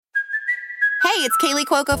Hey, it's Kaylee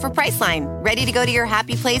Cuoco for Priceline. Ready to go to your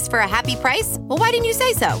happy place for a happy price? Well, why didn't you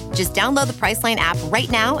say so? Just download the Priceline app right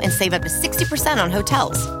now and save up to 60% on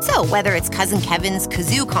hotels. So whether it's Cousin Kevin's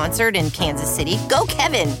Kazoo Concert in Kansas City, go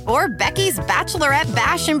Kevin, or Becky's Bachelorette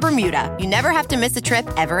Bash in Bermuda, you never have to miss a trip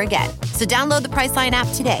ever again. So download the Priceline app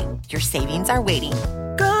today. Your savings are waiting.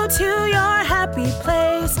 Go to your happy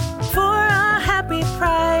place for a happy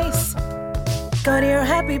price. Go to your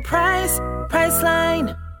happy price,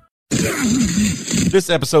 Priceline. This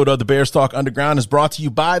episode of the Bears Talk Underground is brought to you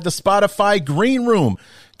by the Spotify Green Room.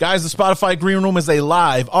 Guys, the Spotify Green Room is a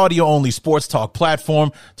live, audio-only sports talk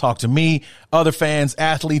platform. Talk to me, other fans,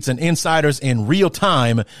 athletes, and insiders in real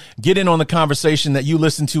time. Get in on the conversation that you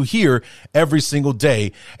listen to here every single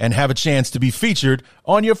day and have a chance to be featured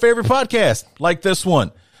on your favorite podcast, like this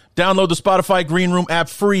one. Download the Spotify Green Room app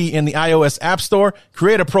free in the iOS App Store.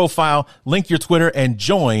 Create a profile, link your Twitter, and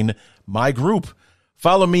join my group.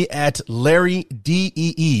 Follow me at Larry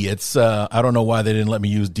DEE. It's, I don't know why they didn't let me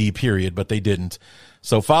use D period, but they didn't.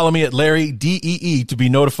 So follow me at Larry DEE to be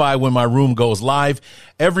notified when my room goes live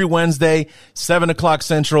every Wednesday, 7 o'clock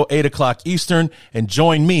Central, 8 o'clock Eastern, and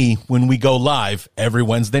join me when we go live every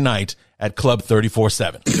Wednesday night at Club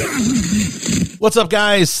 34-7. What's up,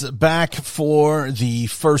 guys? Back for the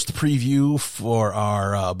first preview for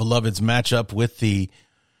our beloved's matchup with the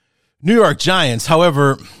New York Giants.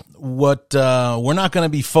 However, what we're not going to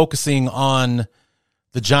be focusing on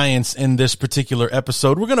the Giants in this particular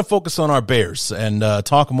episode. We're going to focus on our Bears and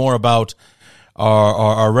talk more about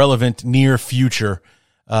our relevant near future,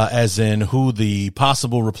 as in who the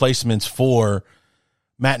possible replacements for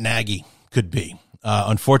Matt Nagy could be.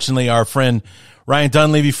 Unfortunately, our friend Ryan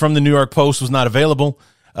Dunleavy from the New York Post was not available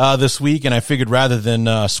this week, and I figured rather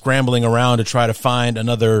than scrambling around to try to find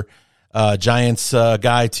another Giants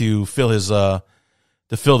guy to fill his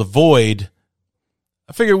to fill the void,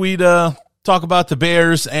 I figured we'd talk about the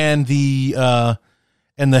Bears and the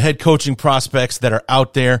head coaching prospects that are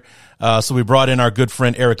out there. So we brought in our good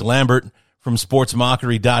friend Eric Lambert from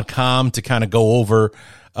sportsmockery.com to kind of go over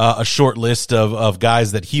a short list of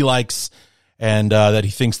guys that he likes and that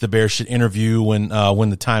he thinks the Bears should interview when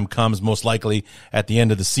the time comes, most likely at the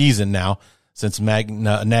end of the season now, since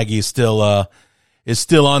Nagy is still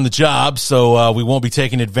on the job. So we won't be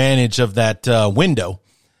taking advantage of that window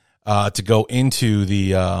to go into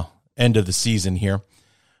the end of the season here.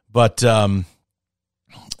 But,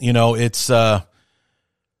 it's I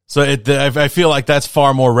feel like that's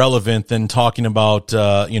far more relevant than talking about,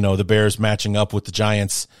 the Bears matching up with the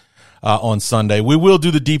Giants on Sunday. We will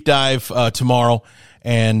do the deep dive tomorrow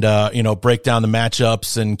and, break down the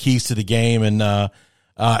matchups and keys to the game and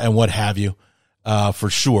what have you.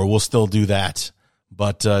 For sure, we'll still do that.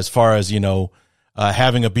 But as far as,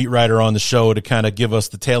 having a beat writer on the show to kind of give us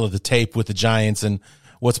the tale of the tape with the Giants and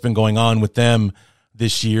what's been going on with them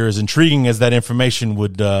this year, as intriguing as that information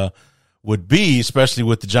would be, especially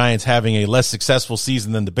with the Giants having a less successful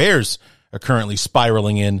season than the Bears are currently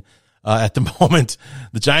spiraling in at the moment.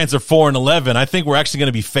 The Giants are 4-11. I think we're actually going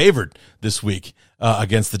to be favored this week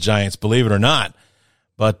against the Giants, believe it or not.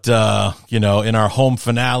 But, in our home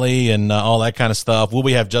finale and all that kind of stuff, will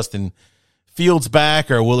we have Justin Fields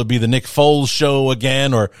back, or will it be the Nick Foles show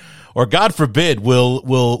again, or God forbid,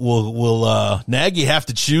 will Nagy have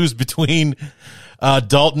to choose between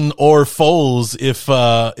Dalton or Foles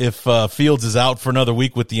if Fields is out for another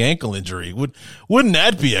week with the ankle injury? Wouldn't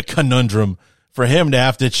that be a conundrum for him to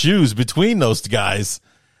have to choose between those guys,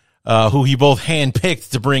 who he both handpicked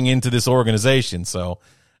to bring into this organization? So,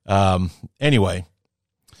 anyway.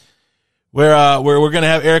 We're going to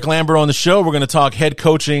have Eric Lambert on the show. We're going to talk head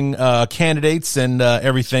coaching candidates and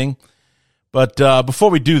everything. But before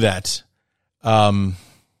we do that, I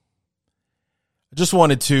just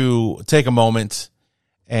wanted to take a moment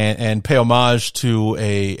and pay homage to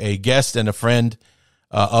a guest and a friend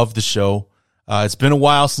of the show. It's been a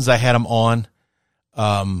while since I had him on,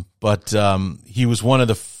 but he was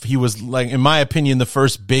like, in my opinion, the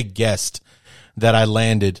first big guest that I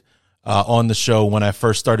landed on the show when I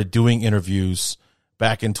first started doing interviews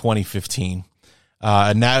back in 2015.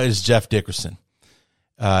 And that is Jeff Dickerson.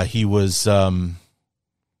 He was the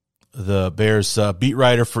Bears beat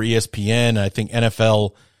writer for ESPN. I think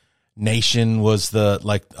NFL Nation was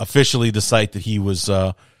officially the site that he was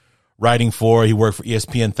writing for. He worked for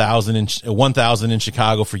ESPN 1000 in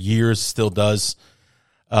Chicago for years, still does.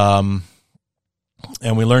 And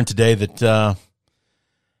we learned today that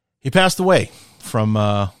he passed away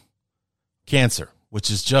from cancer, which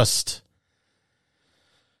is just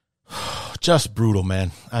brutal,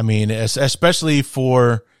 man. I mean, especially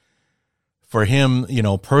for him,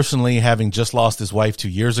 personally, having just lost his wife 2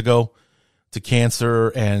 years ago to cancer,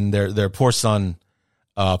 and their poor son,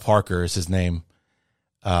 Parker is his name,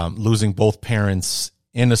 losing both parents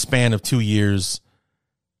in a span of 2 years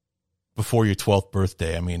before your 12th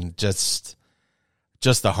birthday. I mean, just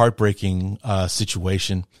a heartbreaking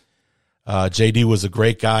situation. JD was a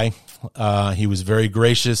great guy. He was very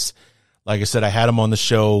gracious. Like I said, I had him on the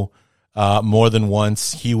show more than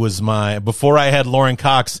once. He was before I had Lauren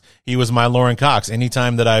Cox, he was my Lauren Cox.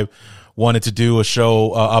 Anytime that I wanted to do a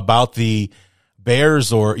show about the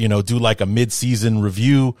Bears or, do like a mid-season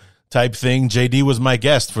review type thing, JD was my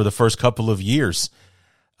guest for the first couple of years.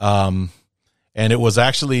 And it was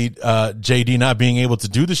actually JD not being able to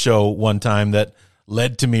do the show one time that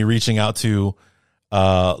led to me reaching out to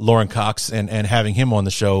Lauren Cox and having him on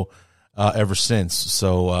the show ever since.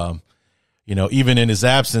 So, even in his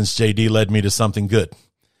absence, JD led me to something good.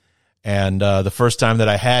 And the first time that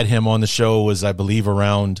I had him on the show was, I believe,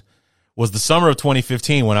 was the summer of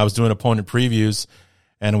 2015 when I was doing opponent previews,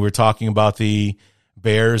 and we were talking about the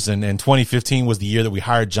Bears. And 2015 was the year that we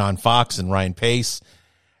hired John Fox and Ryan Pace,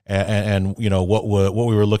 and what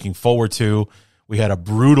we were looking forward to. We had a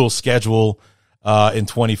brutal schedule in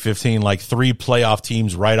 2015, like 3 playoff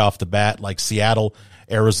teams right off the bat, like Seattle,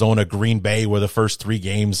 Arizona, Green Bay were the first 3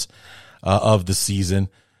 games of the season.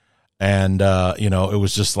 And, it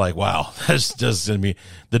was just like, wow, that's just going to be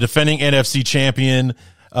the defending NFC champion,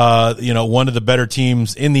 one of the better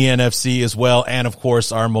teams in the NFC as well. And of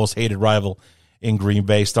course, our most hated rival in Green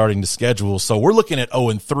Bay starting the schedule. So we're looking at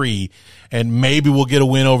 0-3, and maybe we'll get a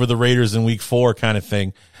win over the Raiders in week 4 kind of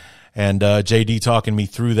thing. And JD talking me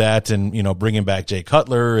through that, and bringing back Jay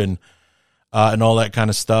Cutler and all that kind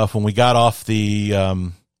of stuff. When we got off the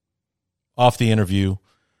interview,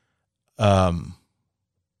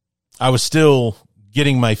 I was still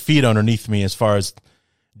getting my feet underneath me as far as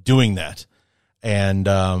doing that, and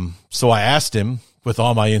so I asked him, with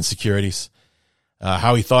all my insecurities,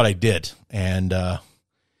 how he thought I did, and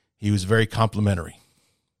he was very complimentary,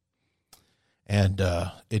 and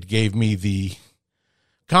it gave me the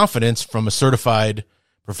confidence from a certified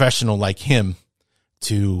professional like him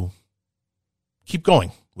to keep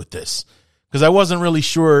going with this, because I wasn't really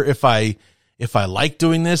sure if I liked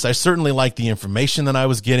doing this. I certainly liked the information that I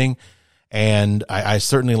was getting, and I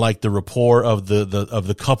certainly liked the rapport of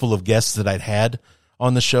the couple of guests that I'd had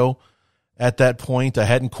on the show at that point. I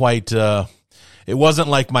hadn't quite it wasn't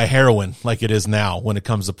like my heroin like it is now when it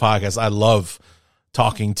comes to podcasts. I love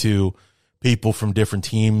talking to people from different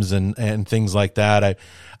teams and things like that.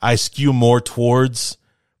 I skew more towards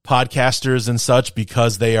podcasters and such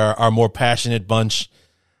because they are more passionate bunch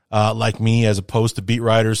like me, as opposed to beat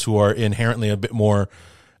writers who are inherently a bit more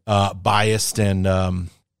biased and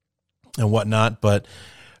whatnot. But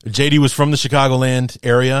JD was from the Chicagoland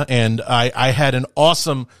area, and I had an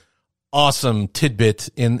awesome tidbit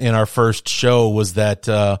in our first show, was that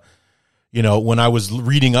when I was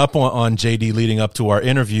reading up on JD leading up to our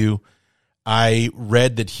interview, I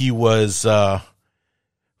read that he was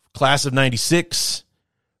class of 96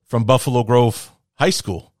 from Buffalo Grove High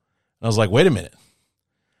School. And I was like, wait a minute.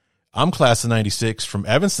 I'm class of 96 from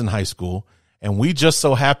Evanston High School, and we just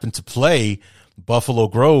so happened to play Buffalo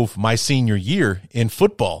Grove my senior year in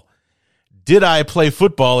football. Did I play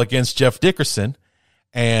football against Jeff Dickerson?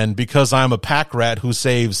 And because I'm a pack rat who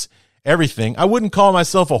saves everything, I wouldn't call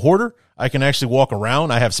myself a hoarder. I can actually walk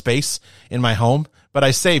around. I have space in my home, but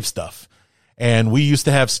I save stuff. And we used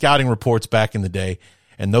to have scouting reports back in the day,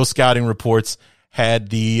 and those scouting reports had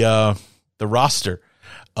the roster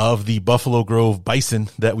of the Buffalo Grove Bison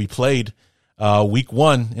that we played week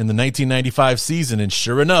 1 in the 1995 season. And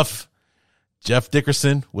sure enough, Jeff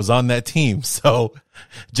Dickerson was on that team. So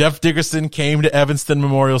Jeff Dickerson came to Evanston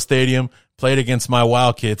Memorial Stadium, played against my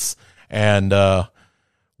Wildcats, and it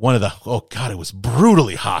was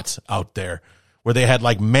brutally hot out there, where they had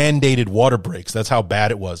like mandated water breaks. That's how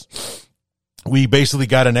bad it was. We basically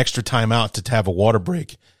got an extra timeout to have a water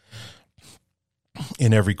break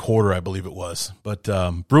in every quarter, I believe it was. But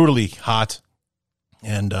brutally hot,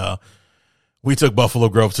 and we took Buffalo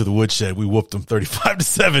Grove to the woodshed. We whooped them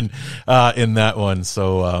 35-7 in that one.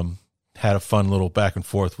 So had a fun little back and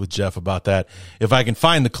forth with Jeff about that. If I can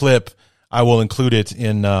find the clip, I will include it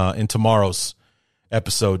in tomorrow's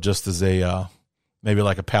episode, just as a maybe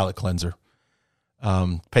like a palate cleanser.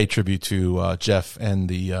 Pay tribute to Jeff and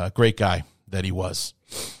the great guy that he was,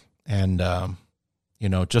 and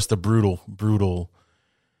just a brutal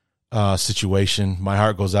situation. My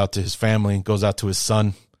heart goes out to his family, goes out to his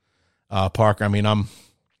son, Parker. I mean, I'm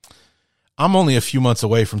only a few months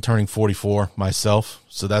away from turning 44 myself,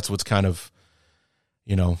 so that's what's kind of,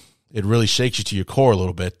 it really shakes you to your core a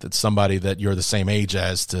little bit that somebody that you're the same age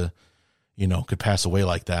as could pass away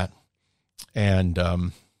like that. And,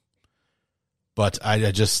 but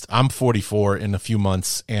I'm 44 in a few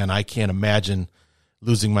months, and I can't imagine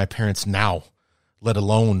losing my parents now, let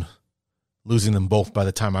alone losing them both by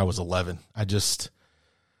the time I was 11.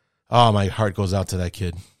 My heart goes out to that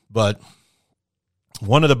kid. But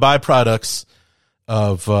one of the byproducts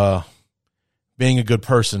of being a good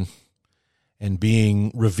person and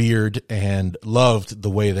being revered and loved the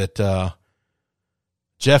way that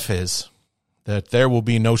Jeff is, that there will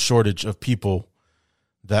be no shortage of people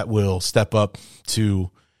that will step up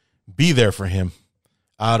to be there for him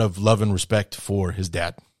out of love and respect for his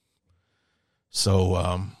dad.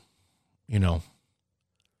 So,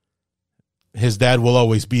 his dad will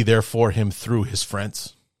always be there for him through his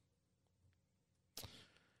friends.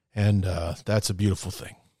 And that's a beautiful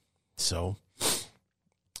thing. So,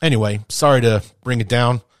 anyway, sorry to bring it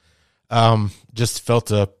down. Just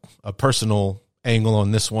felt a personal angle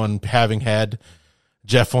on this one, having had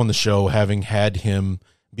Jeff on the show, having had him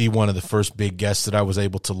be one of the first big guests that I was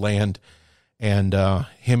able to land, and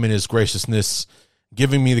him and his graciousness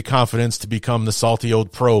giving me the confidence to become the salty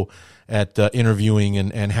old pro at interviewing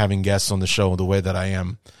and having guests on the show the way that I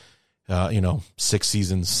am,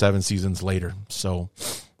 7 seasons later. So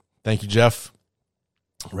thank you, Jeff.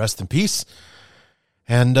 Rest in peace.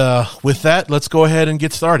 And with that, let's go ahead and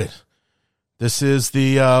get started. This is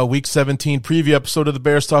the Week 17 preview episode of the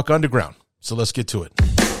Bears Talk Underground. So let's get to it.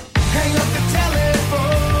 Hang up the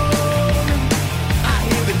telephone. I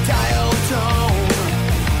hear the dial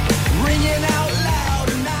tone ringing out loud,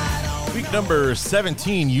 and I don't Week number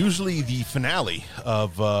 17, usually the finale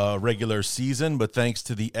of regular season, but thanks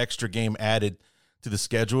to the extra game added to the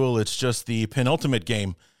schedule, it's just the penultimate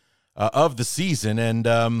game of the season. And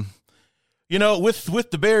with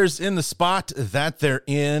the Bears in the spot that they're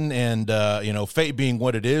in, and fate being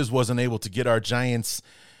what it is, wasn't able to get our Giants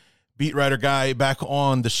beat writer guy back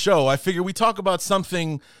on the show, I figure we talk about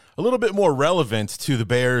something a little bit more relevant to the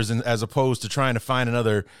Bears, and as opposed to trying to find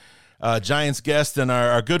another Giants guest. And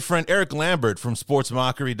our good friend Eric Lambert from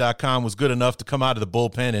sportsmockery.com was good enough to come out of the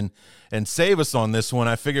bullpen and save us on this one.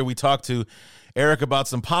 I figure we talk to Eric about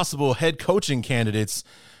some possible head coaching candidates,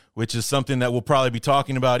 which is something that we'll probably be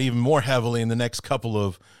talking about even more heavily in the next couple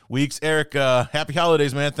of weeks. Eric, happy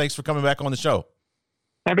holidays, man. Thanks for coming back on the show.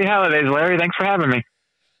 Happy holidays, Larry. Thanks for having me.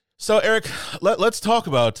 So, Eric, let's talk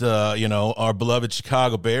about, our beloved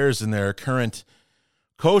Chicago Bears and their current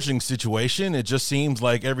coaching situation. It just seems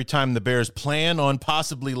like every time the Bears plan on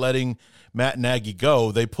possibly letting Matt Nagy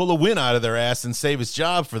go, they pull a win out of their ass and save his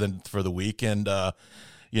job for the week. And,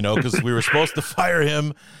 because we were supposed to fire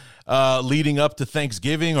him leading up to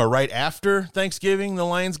Thanksgiving or right after Thanksgiving. The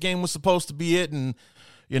Lions game was supposed to be it. And,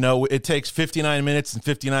 it takes 59 minutes and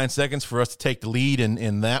 59 seconds for us to take the lead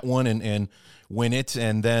in that one and win it.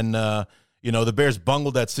 And then, the Bears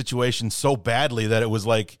bungled that situation so badly that it was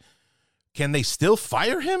like, can they still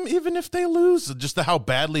fire him even if they lose? Just how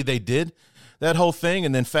badly they did that whole thing.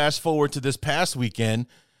 And then fast forward to this past weekend,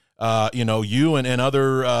 you and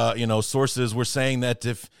other, sources were saying that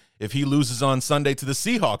if he loses on Sunday to the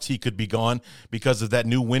Seahawks, he could be gone because of that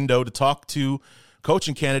new window to talk to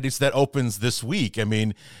coaching candidates that opens this week. I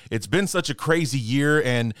mean, it's been such a crazy year,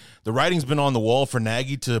 and the writing's been on the wall for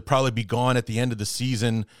Nagy to probably be gone at the end of the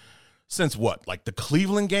season since what, like the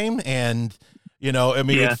Cleveland game? And,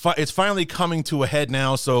 it's finally coming to a head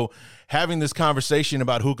now. So having this conversation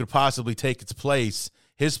about who could possibly take his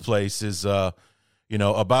place is,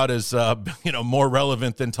 about as, more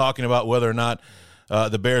relevant than talking about whether or not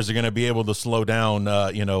the Bears are going to be able to slow down,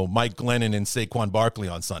 Mike Glennon and Saquon Barkley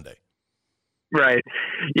on Sunday. Right.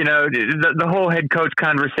 The whole head coach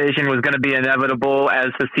conversation was going to be inevitable as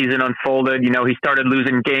the season unfolded. He started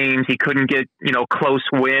losing games. He couldn't get, close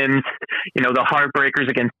wins. The heartbreakers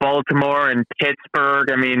against Baltimore and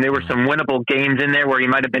Pittsburgh. I mean, there were some winnable games in there where he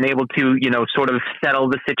might have been able to, sort of settle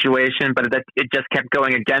the situation, but it just kept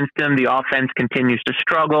going against him. The offense continues to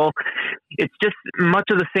struggle. It's just much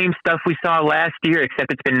of the same stuff we saw last year,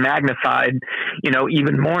 except it's been magnified,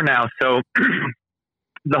 even more now. So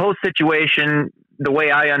the whole situation, the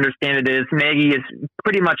way I understand it, is Nagy is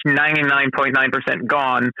pretty much 99.9%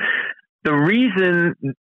 gone. The reason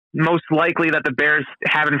most likely that the Bears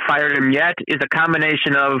haven't fired him yet is a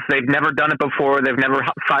combination of they've never done it before. They've never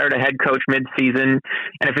fired a head coach midseason.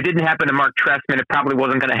 And if it didn't happen to Mark Trestman, it probably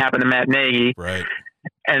wasn't going to happen to Matt Nagy. Right.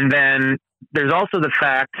 And then there's also the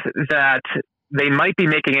fact that they might be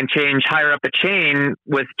making a change higher up the chain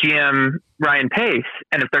with GM Ryan Pace.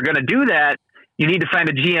 And if they're going to do that, you need to find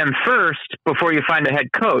a GM first before you find a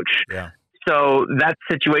head coach. Yeah. So that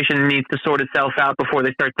situation needs to sort itself out before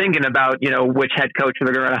they start thinking about, which head coach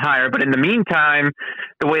they're going to hire. But in the meantime,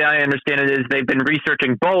 the way I understand it is they've been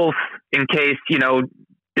researching both in case,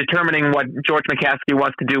 determining what George McCaskey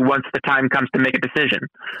wants to do once the time comes to make a decision.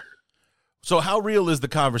 So how real is the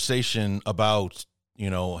conversation about,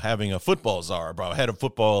 having a football czar, about head of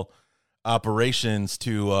football operations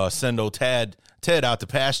to send Ted out to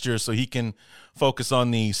pasture so he can focus on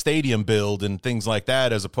the stadium build and things like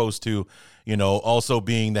that, as opposed to, also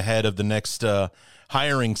being the head of the next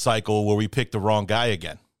hiring cycle where we pick the wrong guy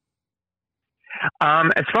again?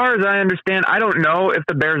 As far as I understand, I don't know if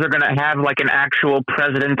the Bears are going to have like an actual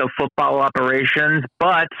president of football operations,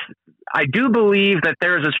 but I do believe that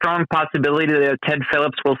there is a strong possibility that Ted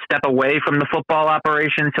Phillips will step away from the football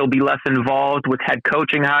operations. He'll be less involved with head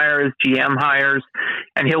coaching hires, GM hires,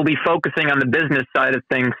 and he'll be focusing on the business side of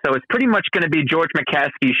things. So it's pretty much going to be George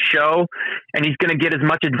McCaskey's show, and he's going to get as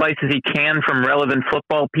much advice as he can from relevant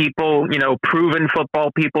football people, proven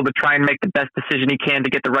football people, to try and make the best decision he can to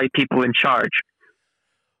get the right people in charge.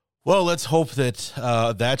 Well, let's hope that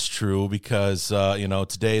that's true, because,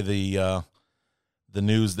 today the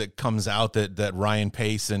news that comes out that Ryan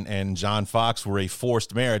Pace and John Fox were a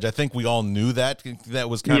forced marriage. I think we all knew that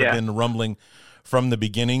was kind of been rumbling from the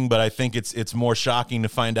beginning, but I think it's more shocking to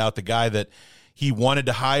find out the guy that he wanted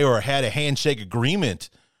to hire or had a handshake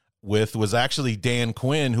agreement with was actually Dan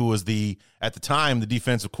Quinn, who was at the time the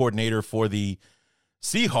defensive coordinator for the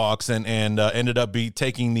Seahawks and ended up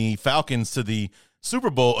taking the Falcons to the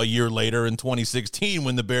Super Bowl a year later in 2016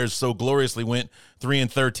 when the Bears so gloriously went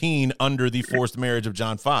 3-13 under the forced marriage of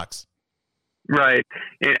John Fox. Right.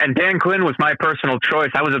 And Dan Quinn was my personal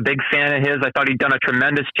choice. I was a big fan of his. I thought he'd done a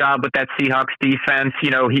tremendous job with that Seahawks defense.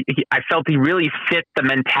 I felt he really fit the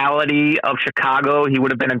mentality of Chicago. He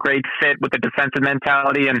would have been a great fit with the defensive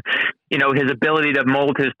mentality and, his ability to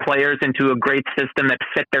mold his players into a great system that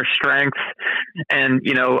fit their strengths. And,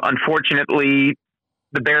 unfortunately,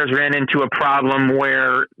 the Bears ran into a problem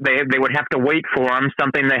where they would have to wait for him,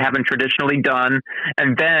 something they haven't traditionally done.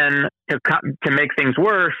 And then to make things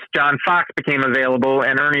worse, John Fox became available,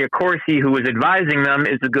 and Ernie Accorsi, who was advising them,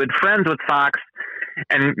 is good friends with Fox,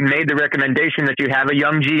 and made the recommendation that you have a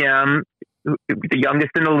young GM, the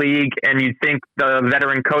youngest in the league, and you'd think the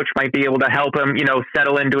veteran coach might be able to help him,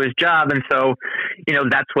 settle into his job. And so,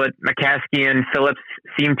 that's what McCaskey and Phillips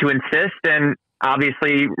seem to insist. And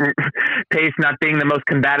obviously, Pace not being the most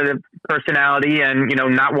combative personality and,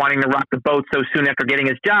 not wanting to rock the boat so soon after getting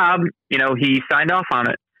his job, he signed off on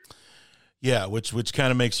it. Yeah, which kind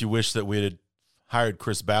of makes you wish that we had hired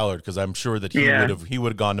Chris Ballard, because I'm sure that he would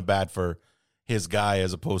have gone to bat for his guy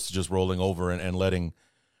as opposed to just rolling over and letting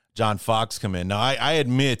John Fox come in. Now, I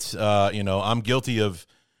admit, I'm guilty of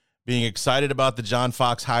being excited about the John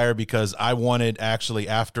Fox hire because I wanted actually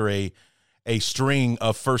after a string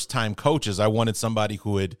of first-time coaches, I wanted somebody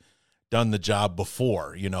who had done the job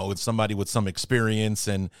before, somebody with some experience.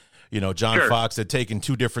 And, John Fox had taken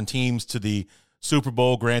two different teams to the Super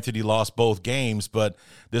Bowl. Granted, he lost both games, but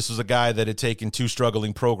this was a guy that had taken two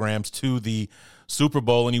struggling programs to the Super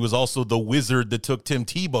Bowl, and he was also the wizard that took Tim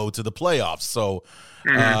Tebow to the playoffs. So,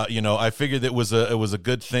 I figured it was a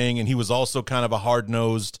good thing, and he was also kind of a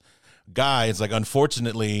hard-nosed guy. It's like,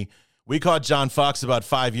 unfortunately, we caught John Fox about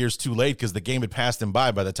 5 years too late because the game had passed him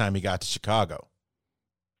by the time he got to Chicago.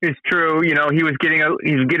 It's true. He was getting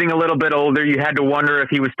a little bit older. You had to wonder if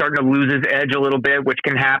he was starting to lose his edge a little bit, which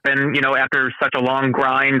can happen, after such a long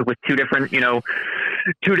grind with two different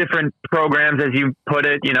programs, as you put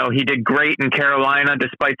it. He did great in Carolina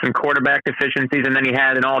despite some quarterback deficiencies, and then he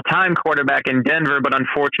had an all-time quarterback in Denver, but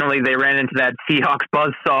unfortunately they ran into that Seahawks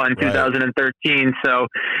buzzsaw in 2013. So,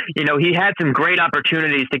 he had some great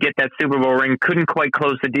opportunities to get that Super Bowl ring, couldn't quite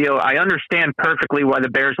close the deal. I understand perfectly why the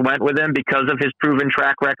Bears went with him because of his proven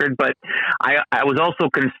track record, but I was also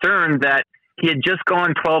concerned that he had just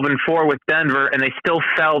gone 12-4 with Denver, and they still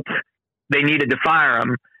felt they needed to fire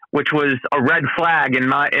him, which was a red flag in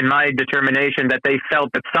my determination that they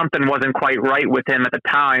felt that something wasn't quite right with him at the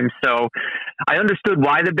time. So I understood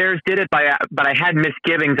why the Bears did it, but I had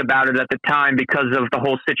misgivings about it at the time because of the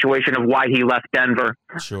whole situation of why he left Denver.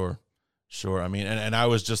 Sure. I mean, and I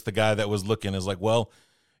was just the guy that was looking as like, well,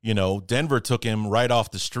 Denver took him right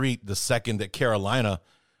off the street the second that Carolina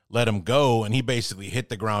let him go, and he basically hit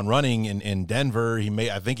the ground running in Denver.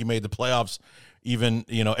 I think he made the playoffs even,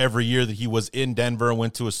 every year that he was in Denver and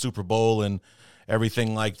went to a Super Bowl and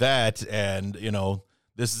everything like that. And,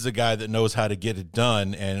 this is a guy that knows how to get it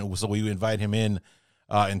done. And so we invite him in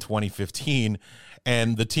 2015,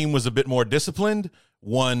 and the team was a bit more disciplined,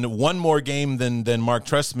 won one more game than Mark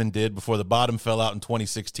Trestman did before the bottom fell out in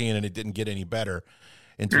 2016, and it didn't get any better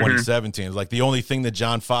in 2017. It's like the only thing that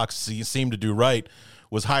John Fox seemed to do right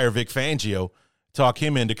was hire Vic Fangio, talk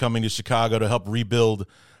him into coming to Chicago to help rebuild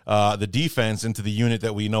the defense into the unit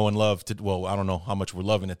that we know and love. Well, I don't know how much we're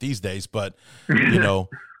loving it these days, but,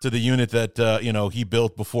 to the unit that, he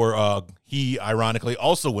built before he ironically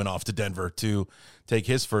also went off to Denver to take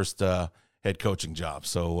his first head coaching job.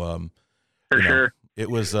 So, For sure. It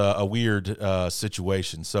was a weird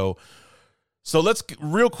situation. So let's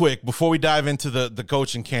real quick before we dive into the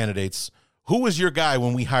coaching candidates. Who was your guy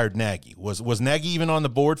when we hired Nagy? Was Nagy even on the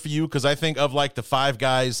board for you? Because I think of like the 5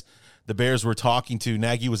 guys the Bears were talking to,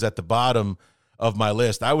 Nagy was at the bottom of my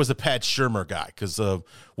list. I was a Pat Shurmur guy because of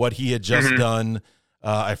what he had just done.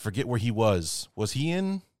 I forget where he was. Was he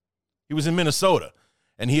in? He was in Minnesota,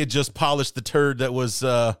 and he had just polished the turd that was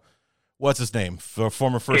what's his name?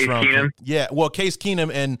 Former first Case round. Keenum? Yeah, well, Case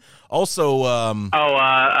Keenum, and also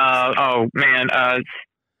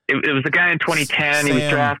it was the guy in 2010. He was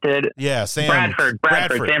drafted. Yeah, Sam Bradford. Sam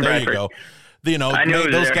there Bradford. you go. I know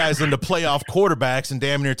made those there. guys into playoff quarterbacks and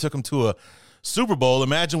damn near took them to a Super Bowl.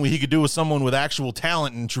 Imagine what he could do with someone with actual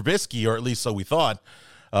talent in Trubisky, or at least so we thought.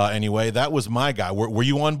 Anyway, that was my guy. Were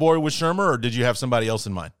you on board with Shurmur, or did you have somebody else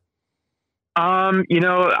in mind?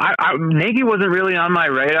 Nagy wasn't really on my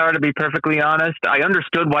radar, to be perfectly honest. I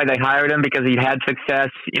understood why they hired him because he'd had success,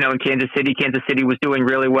 in Kansas City. Kansas City was doing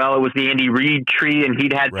really well. It was the Andy Reid tree, and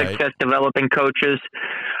he'd had success developing coaches.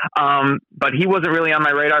 But he wasn't really on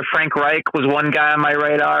my radar. Frank Reich was one guy on my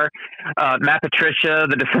radar. Matt Patricia,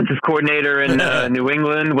 the defensive coordinator in New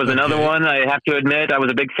England, was another one. I have to admit, I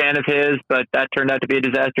was a big fan of his, but that turned out to be a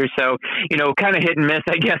disaster. So, kind of hit and miss,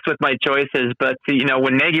 I guess, with my choices. But,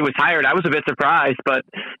 when Nagy was hired, I was a bit surprised, but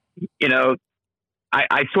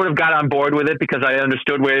I sort of got on board with it because I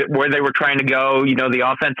understood where they were trying to go. The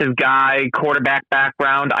offensive guy, quarterback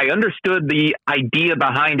background. I understood the idea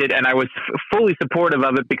behind it, and I was fully supportive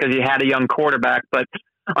of it because he had a young quarterback. But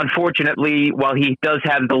unfortunately, while he does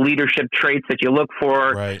have the leadership traits that you look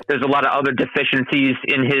for, there's a lot of other deficiencies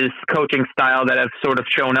in his coaching style that have sort of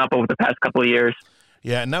shown up over the past couple of years.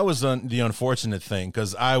 Yeah, and that was the unfortunate thing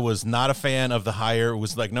because I was not a fan of the hire. It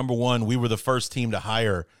was like, number one, we were the first team to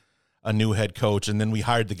hire a new head coach, and then we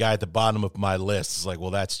hired the guy at the bottom of my list. It's like, well,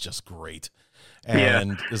 that's just great.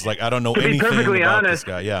 And it's like, I don't know anything about this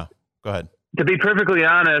guy. Yeah, go ahead. To be perfectly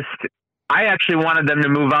honest, I actually wanted them to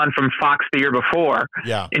move on from Fox the year before.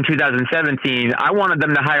 Yeah. In 2017, I wanted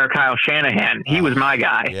them to hire Kyle Shanahan. He was my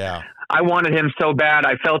guy. Yeah. I wanted him so bad.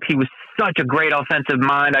 I felt he was such a great offensive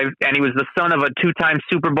mind. And he was the son of a 2-time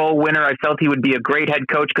Super Bowl winner. I felt he would be a great head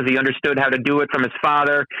coach because he understood how to do it from his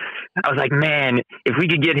father. I was like, man, if we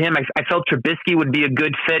could get him, I felt Trubisky would be a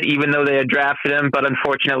good fit, even though they had drafted him. But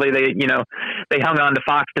unfortunately, they hung on to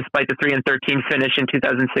Fox despite the 3-13 finish in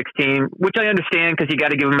 2016, which I understand because you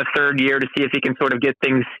got to give him a third year to see if he can sort of get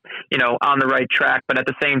things, on the right track. But at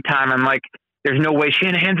the same time, I'm like, there's no way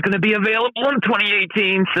Shanahan's going to be available in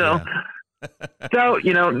 2018. So,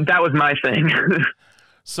 that was my thing.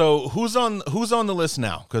 So who's on the list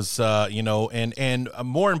now? Because and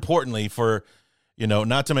more importantly, for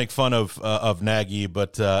not to make fun of Nagy,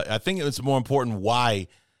 but I think it's more important why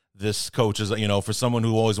this coach is, for someone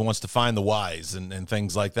who always wants to find the whys and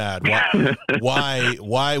things like that.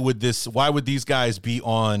 Why would these guys be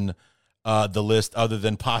on the list other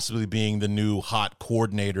than possibly being the new hot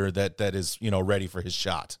coordinator that is ready for his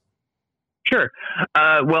shot? Sure.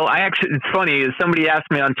 Well, it's funny. Somebody asked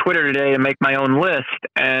me on Twitter today to make my own list,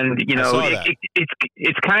 and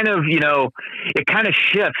it's kind of it kind of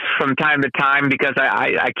shifts from time to time because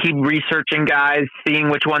I keep researching guys, seeing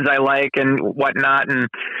which ones I like and whatnot, and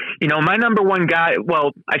my number one guy.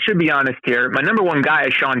 Well, I should be honest here. My number one guy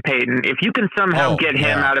is Sean Payton. If you can somehow get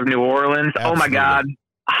him out of New Orleans, Absolutely. Oh my God.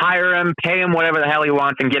 Hire him, pay him whatever the hell he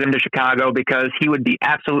wants, and get him to Chicago because he would be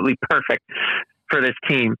absolutely perfect for this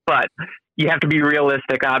team. But you have to be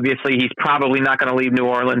realistic. Obviously, he's probably not going to leave New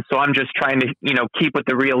Orleans. So I'm just trying to, keep with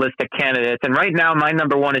the realistic candidates. And right now, my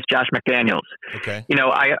number one is Josh McDaniels. Okay.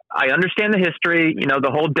 I understand the history.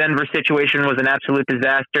 The whole Denver situation was an absolute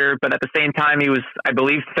disaster. But at the same time, he was, I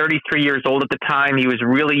believe, 33 years old at the time. He was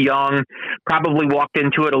really young, probably walked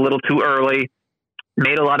into it a little too early,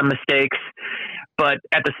 made a lot of mistakes. But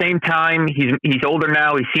at the same time, he's older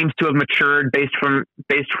now. He seems to have matured based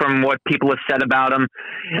from what people have said about him.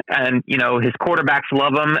 And, his quarterbacks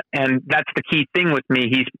love him. And that's the key thing with me.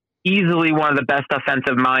 He's easily one of the best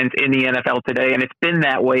offensive minds in the NFL today. And it's been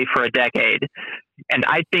that way for a decade. And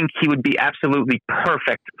I think he would be absolutely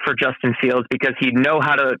perfect for Justin Fields because he'd know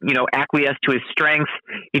how to, acquiesce to his strengths.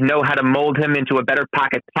 He'd know how to mold him into a better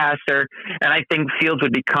pocket passer. And I think Fields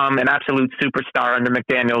would become an absolute superstar under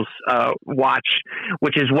McDaniel's watch,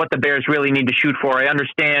 which is what the Bears really need to shoot for. I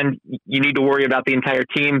understand you need to worry about the entire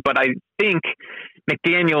team, but I think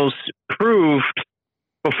McDaniel's proved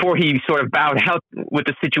before he sort of bowed out with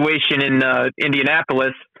the situation in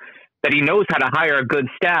Indianapolis that he knows how to hire a good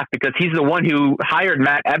staff because he's the one who hired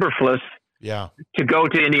Matt Eberflus to go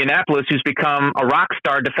to Indianapolis, who's become a rock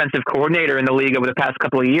star defensive coordinator in the league over the past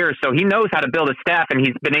couple of years. So he knows how to build a staff, and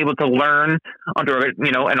he's been able to learn under,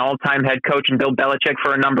 an all-time head coach in Bill Belichick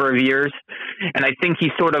for a number of years. And I think he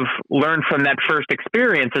sort of learned from that first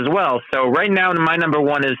experience as well. So right now, my number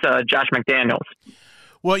one is Josh McDaniels.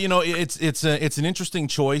 Well, it's an interesting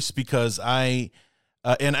choice because and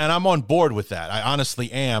I'm on board with that. I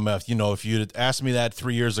honestly am. If you'd asked me that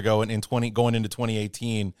 3 years ago and going into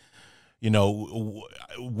 2018,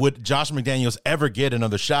 would Josh McDaniels ever get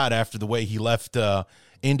another shot after the way he left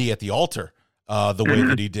Indy at the altar, the way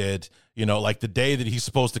that he did? Like the day that he's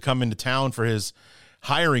supposed to come into town for his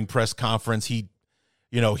hiring press conference, he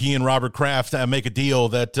and Robert Kraft make a deal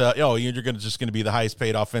that you're going to be the highest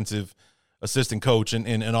paid offensive assistant coach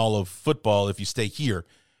in all of football if you stay here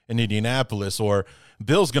in Indianapolis, or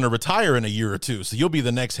Bill's going to retire in a year or two, so you'll be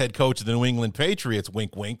the next head coach of the New England Patriots,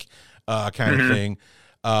 wink, wink, kind of thing.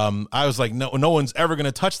 I was like, no one's ever going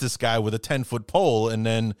to touch this guy with a 10-foot pole. And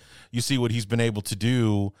then you see what he's been able to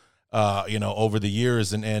do, over the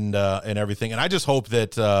years and everything. And I just hope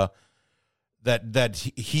that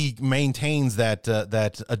he maintains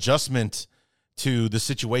that adjustment to the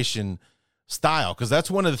situation style, because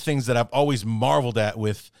that's one of the things that I've always marveled at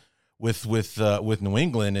with New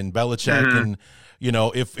England and Belichick. And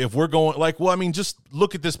if we're going just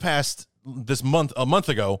look at a month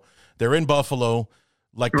ago, they're in Buffalo,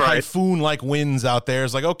 typhoon-like winds out there.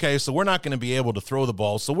 It's like, okay, so we're not going to be able to throw the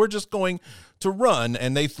ball, so we're just going to run.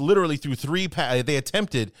 And they literally threw they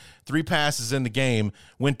attempted 3 passes in the game,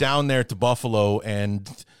 went down there to Buffalo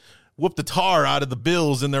and whooped the tar out of the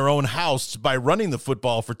Bills in their own house by running the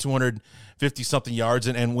football for 250-something yards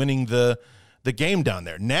and winning the game down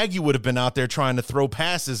there. Nagy would have been out there trying to throw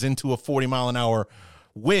passes into a 40-mile-an-hour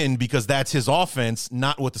wind because that's his offense,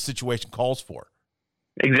 not what the situation calls for.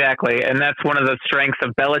 Exactly, and that's one of the strengths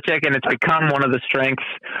of Belichick, and it's become one of the strengths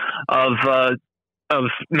of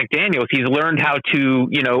McDaniels. He's learned how to,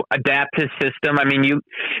 adapt his system. I mean,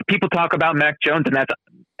 people talk about Mac Jones, and that's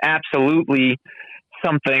absolutely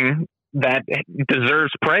something that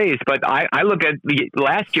deserves praise. But I look at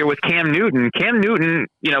last year with Cam Newton. Cam Newton,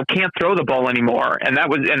 can't throw the ball anymore. And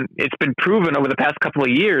it's been proven over the past couple of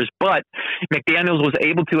years, but McDaniels was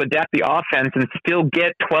able to adapt the offense and still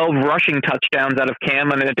get 12 rushing touchdowns out of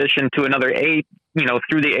Cam in addition to another 8,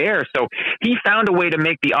 through the air. So he found a way to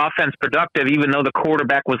make the offense productive, even though the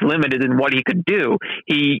quarterback was limited in what he could do.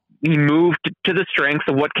 He moved to the strengths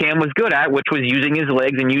of what Cam was good at, which was using his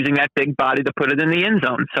legs and using that big body to put it in the end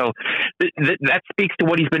zone. So that speaks to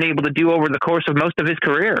what he's been able to do over the course of most of his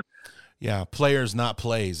career. Yeah, players, not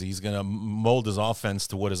plays. He's going to mold his offense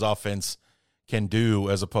to what his offense can do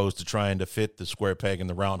as opposed to trying to fit the square peg in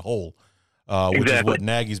the round hole, which is what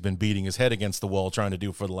Nagy's been beating his head against the wall trying to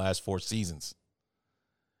do for the last 4 seasons.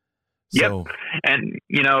 So, and,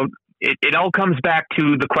 it all comes back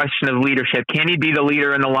to the question of leadership. Can he be the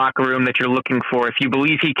leader in the locker room that you're looking for? If you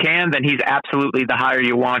believe he can, then he's absolutely the hire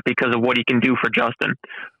you want because of what he can do for Justin.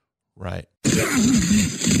 Right.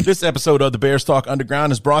 This episode of the Bears Talk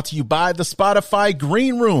Underground is brought to you by the Spotify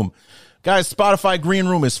Green Room. Guys, Spotify Green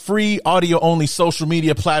Room is free, audio-only social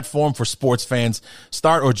media platform for sports fans.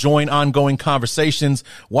 Start or join ongoing conversations,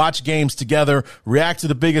 watch games together, react to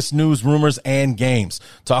the biggest news, rumors, and games.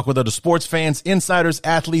 Talk with other sports fans, insiders,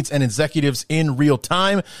 athletes, and executives in real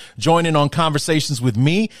time. Join in on conversations with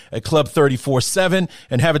me at Club 34-7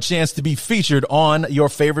 and have a chance to be featured on your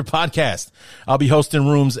favorite podcast. I'll be hosting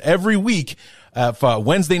rooms every week. For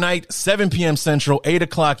Wednesday night, 7 p.m. Central, 8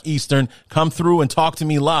 o'clock Eastern. Come through and talk to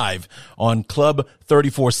me live on Club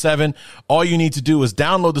 34-7. All you need to do is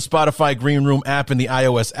download the Spotify Green Room app in the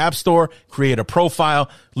iOS App Store, create a profile,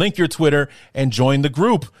 link your Twitter, and join the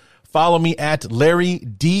group. Follow me at Larry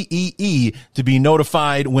DEE to be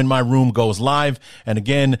notified when my room goes live. And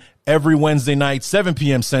again, every Wednesday night, 7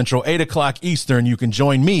 p.m. Central, 8 o'clock Eastern, you can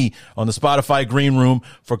join me on the Spotify Green Room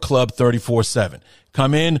for Club 34-7.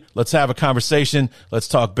 Come in, let's have a conversation, let's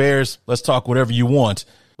talk Bears, let's talk whatever you want.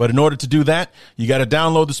 But in order to do that, you got to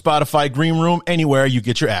download the Spotify Green Room anywhere you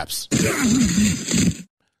get your apps.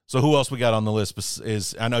 So who else we got on the list?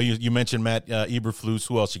 I know you mentioned Matt Eberflus.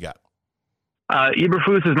 Who else you got?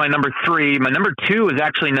 Eberflus is my number 3. My number 2 is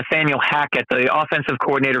actually Nathaniel Hackett, the offensive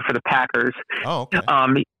coordinator for the Packers. Oh,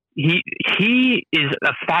 okay. He is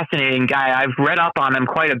a fascinating guy. I've read up on him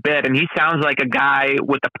quite a bit, and he sounds like a guy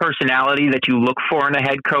with the personality that you look for in a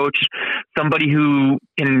head coach, somebody who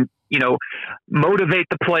can, motivate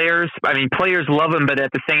the players. I mean, players love him, but at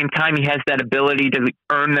the same time, he has that ability to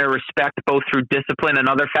earn their respect both through discipline and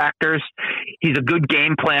other factors. He's a good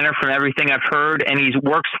game planner from everything I've heard, and he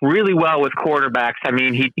works really well with quarterbacks. I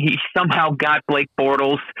mean, he somehow got Blake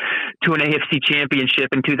Bortles to an AFC championship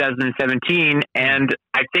in 2017, and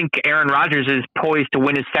I think Aaron Rodgers is poised to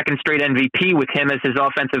win his second straight MVP with him as his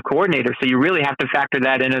offensive coordinator. So you really have to factor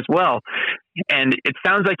that in as well. And it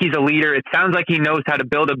sounds like he's a leader. It sounds like he knows how to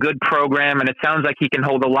build a good program, and it sounds like he can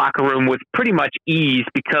hold the locker room with pretty much ease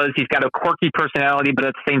because he's got a quirky personality, but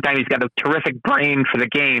at the same time, he's got a terrific brain for the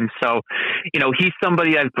game. So, he's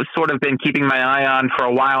somebody I've sort of been keeping my eye on for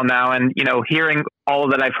a while now. And, hearing all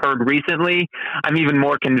that I've heard recently, I'm even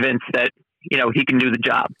more convinced that, he can do the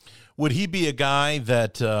job. Would he be a guy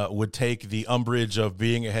that would take the umbrage of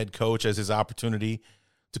being a head coach as his opportunity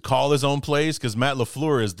to call his own plays? Because Matt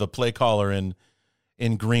LaFleur is the play caller in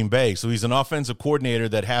Green Bay. So he's an offensive coordinator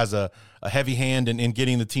that has a heavy hand in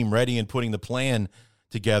getting the team ready and putting the plan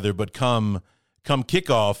together. But come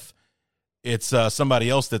kickoff, it's somebody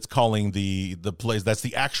else that's calling the plays. That's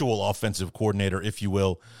the actual offensive coordinator, if you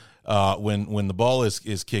will, when the ball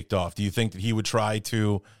is kicked off. Do you think that he would try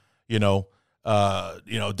to,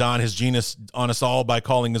 don his genius on us all by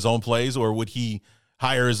calling his own plays, or would he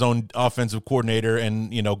hire his own offensive coordinator and,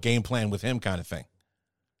 game plan with him kind of thing?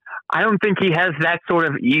 I don't think he has that sort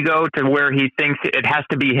of ego to where he thinks it has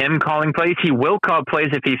to be him calling plays. He will call plays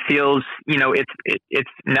if he feels, it's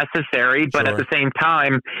necessary. But Sure. At the same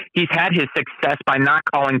time, he's had his success by not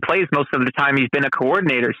calling plays most of the time he's been a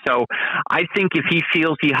coordinator. So I think if he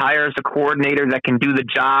feels he hires a coordinator that can do the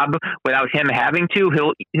job without him having to,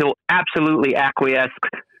 he'll absolutely acquiesce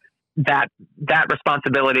that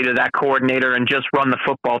responsibility to that coordinator and just run the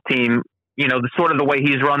football team, the way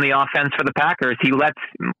he's run the offense for the Packers. He lets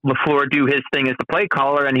LaFleur do his thing as the play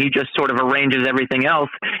caller, and he just sort of arranges everything else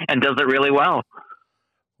and does it really well.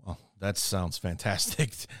 Well, that sounds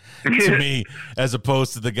fantastic to me, as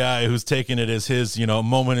opposed to the guy who's taking it as his,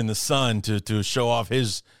 moment in the sun to show off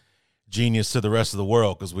his genius to the rest of the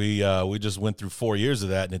world. Because we just went through 4 years of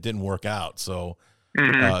that, and it didn't work out. So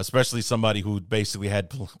especially somebody who basically had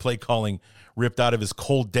play calling ripped out of his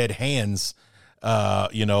cold, dead hands,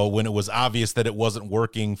 when it was obvious that it wasn't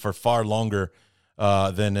working for far longer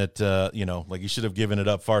than it, he should have given it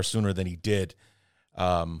up far sooner than he did.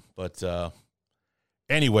 But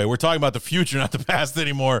anyway, we're talking about the future, not the past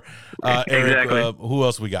anymore. Eric, Exactly. Who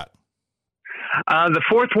else we got? The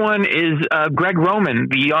fourth one is Greg Roman,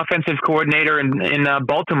 the offensive coordinator in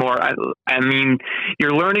Baltimore. I mean,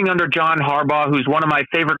 you're learning under John Harbaugh, who's one of my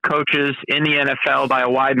favorite coaches in the NFL by a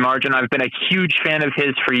wide margin. I've been a huge fan of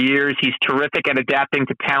his for years. He's terrific at adapting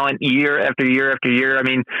to talent year after year after year. I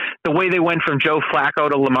mean, the way they went from Joe Flacco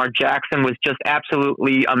to Lamar Jackson was just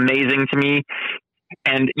absolutely amazing to me.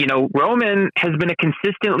 And, Roman has been a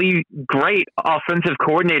consistently great offensive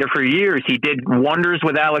coordinator for years. He did wonders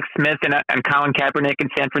with Alex Smith and Colin Kaepernick in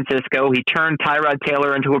San Francisco. He turned Tyrod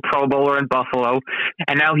Taylor into a Pro Bowler in Buffalo.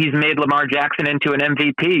 And now he's made Lamar Jackson into an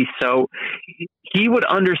MVP. So he would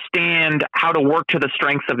understand how to work to the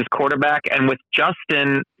strengths of his quarterback. And with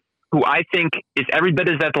Justin, who I think is every bit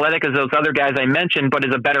as athletic as those other guys I mentioned, but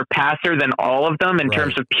is a better passer than all of them in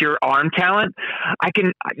terms of pure arm talent,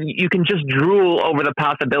 you can just drool over the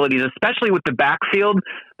possibilities, especially with the backfield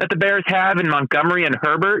that the Bears have in Montgomery and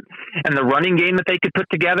Herbert, and the running game that they could put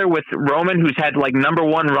together with Roman, who's had number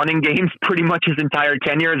one running games pretty much his entire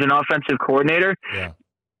tenure as an offensive coordinator. Yeah.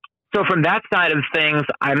 So from that side of things,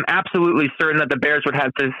 I'm absolutely certain that the Bears would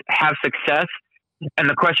have to have success. And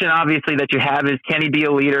the question, obviously, that you have is, can he be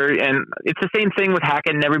a leader? And it's the same thing with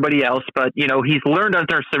Hackett and everybody else. But, he's learned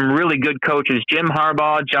under some really good coaches, Jim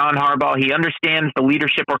Harbaugh, John Harbaugh. He understands the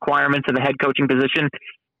leadership requirements of the head coaching position.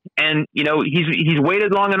 And, he's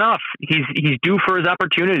waited long enough. He's due for his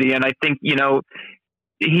opportunity. And I think,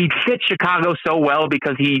 he fits Chicago so well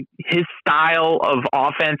because his style of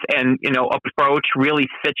offense and, approach really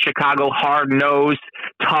fits Chicago, hard-nosed,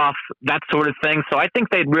 tough, that sort of thing. So I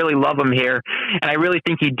think they'd really love him here. And I really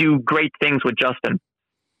think he'd do great things with Justin.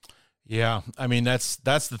 Yeah. I mean, that's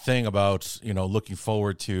the thing about, looking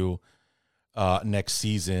forward to next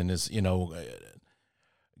season is,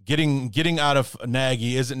 getting out of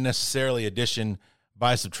Nagy isn't necessarily addition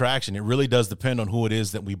by subtraction. It really does depend on who it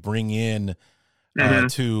is that we bring in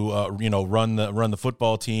to run the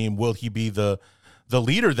football team. Will he be the the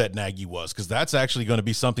leader that Nagy was, because that's actually going to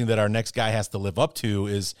be something that our next guy has to live up to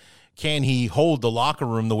is, can he hold the locker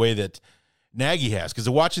room the way that Nagy has? Because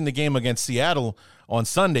watching the game against Seattle on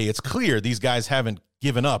Sunday, it's clear these guys haven't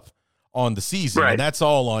given up on the season, right. and that's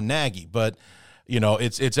all on Nagy. But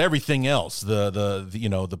it's everything else,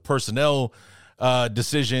 the personnel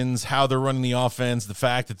decisions, how they're running the offense, the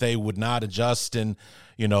fact that they would not adjust and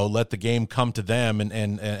let the game come to them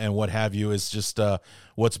and what have you is just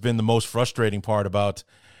what's been the most frustrating part about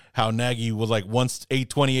how Nagy was like once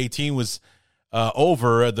 2018 was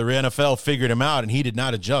over, the NFL figured him out and he did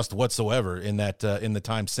not adjust whatsoever in the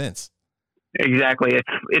time since. Exactly.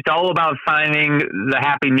 It's all about finding the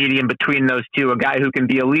happy medium between those two, a guy who can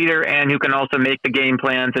be a leader and who can also make the game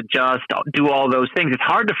plans, adjust, do all those things. It's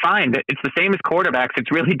hard to find. It's the same as quarterbacks.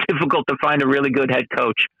 It's really difficult to find a really good head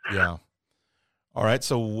coach. Yeah. All right.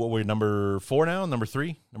 So what we're number 4 now, number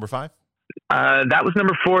 3, number 5? That was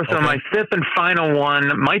number 4. So okay. My 5th and final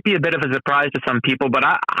one might be a bit of a surprise to some people, but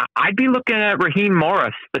I'd be looking at Raheem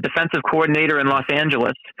Morris, the defensive coordinator in Los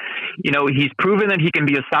Angeles. He's proven that he can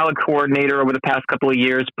be a solid coordinator over the past couple of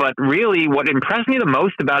years, but really what impressed me the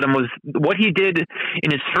most about him was what he did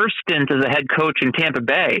in his first stint as a head coach in Tampa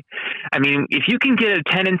Bay. I mean, if you can get a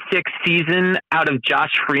 10-6 season out of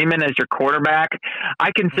Josh Freeman as your quarterback,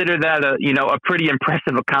 I consider that a pretty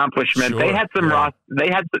impressive accomplishment. Sure. They had some they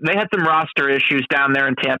had some roster issues down there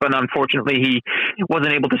in Tampa, and unfortunately he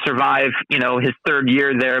wasn't able to survive, his third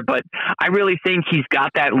year there. But I really think he's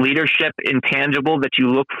got that leadership intangible that you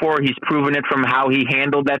look for. He's proven it from how he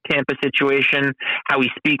handled that Tampa situation, how he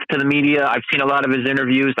speaks to the media. I've seen a lot of his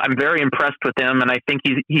interviews. I'm very impressed with him, and I think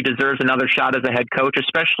he deserves another shot as a head coach,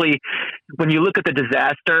 especially when you look at the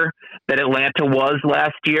disaster that Atlanta was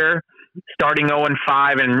last year. Starting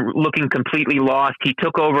 0-5 and looking completely lost. He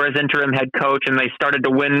took over as interim head coach and they started to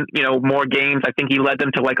win, more games. I think he led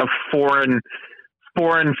them to like a 4-5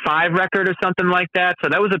 record or something like that. So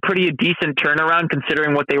that was a pretty decent turnaround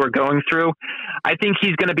considering what they were going through. I think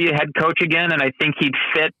he's going to be a head coach again, and I think he'd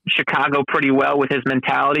fit Chicago pretty well with his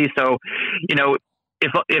mentality. So,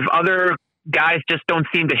 if other guys just don't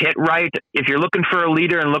seem to hit right, if you're looking for a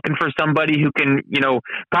leader and looking for somebody who can,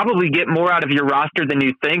 probably get more out of your roster than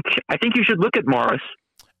you think, I think you should look at Morris.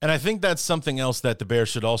 And I think that's something else that the Bears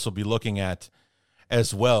should also be looking at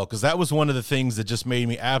as well, because that was one of the things that just made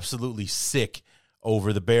me absolutely sick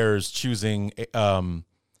over the Bears choosing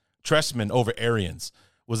Trestman over Arians,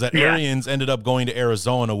 was that Arians ended up going to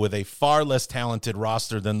Arizona with a far less talented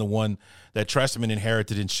roster than the one that Trestman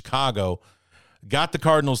inherited in Chicago. Got the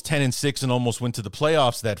Cardinals 10-6 and almost went to the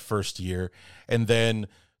playoffs that first year. And then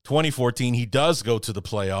 2014, he does go to the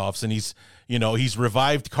playoffs, and he's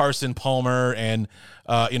revived Carson Palmer, and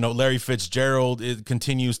Larry Fitzgerald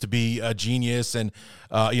continues to be a genius, and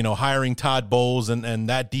hiring Todd Bowles and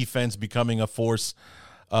that defense becoming a force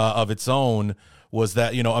of its own. Was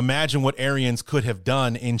that imagine what Arians could have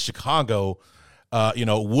done in Chicago.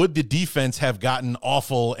 Would the defense have gotten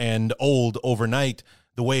awful and old overnight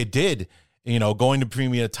the way it did? Going to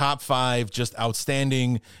being a top 5, just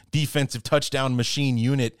outstanding defensive touchdown machine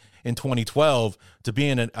unit in 2012 to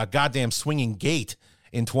being a goddamn swinging gate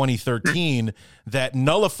in 2013 that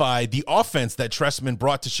nullified the offense that Trestman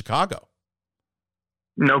brought to Chicago.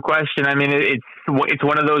 No question. I mean, it's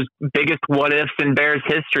one of those biggest what ifs in Bears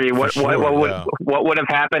history. What would have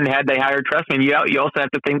happened had they hired Trestman? You also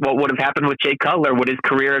have to think what would have happened with Jay Cutler. Would his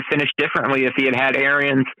career have finished differently if he had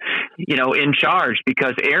Arians, in charge?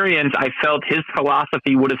 Because Arians, I felt his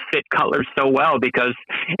philosophy would have fit Cutler so well because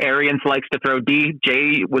Arians likes to throw deep.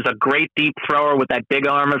 Jay was a great deep thrower with that big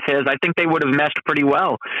arm of his. I think they would have meshed pretty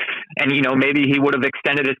well. And, maybe he would have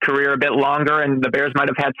extended his career a bit longer and the Bears might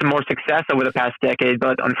have had some more success over the past decade.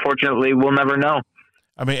 But unfortunately, we'll never know.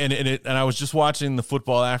 I mean, and I was just watching the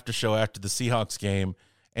football after show after the Seahawks game,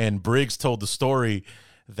 and Briggs told the story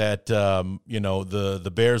that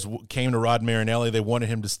the Bears came to Rod Marinelli. They wanted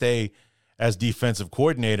him to stay as defensive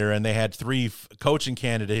coordinator, and they had 3 coaching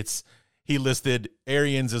candidates. He listed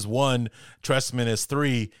Arians as 1, Trestman as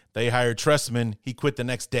 3. They hired Trestman. He quit the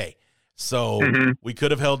next day. So we could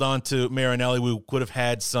have held on to Marinelli. We could have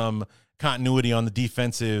had some continuity on the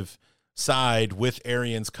defensive side with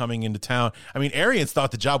Arians coming into town. I mean, Arians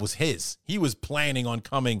thought the job was his. He was planning on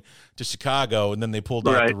coming to Chicago, and then they pulled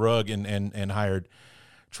out the rug and hired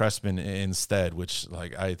Trestman instead, which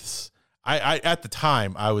I at the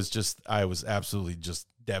time I was absolutely just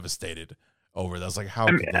devastated over that. I was like, how?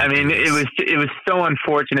 I mean, it was so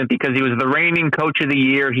unfortunate because he was the reigning coach of the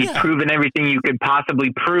year. He'd proven everything you could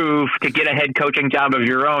possibly prove to get a head coaching job of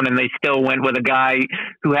your own, and they still went with a guy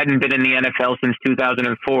who hadn't been in the NFL since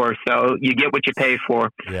 2004. So you get what you pay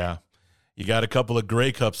for. Yeah, you got a couple of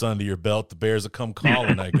Grey Cups under your belt. The Bears will come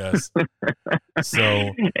calling, I guess.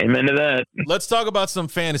 So, amen to that. Let's talk about some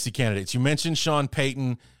fantasy candidates. You mentioned Sean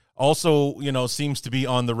Payton. Also, seems to be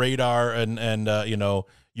on the radar, and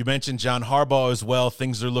you mentioned John Harbaugh as well.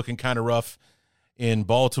 Things are looking kind of rough in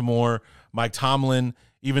Baltimore. Mike Tomlin,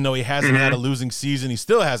 even though he hasn't had a losing season, he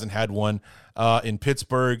still hasn't had one in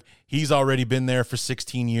Pittsburgh. He's already been there for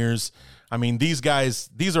 16 years. I mean, these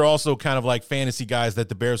are also kind of like fantasy guys that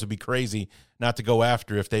the Bears would be crazy not to go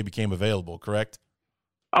after if they became available, correct?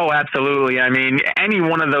 Oh, absolutely. I mean, any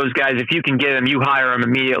one of those guys, if you can get him, you hire him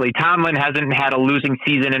immediately. Tomlin hasn't had a losing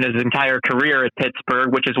season in his entire career at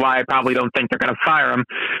Pittsburgh, which is why I probably don't think they're going to fire him.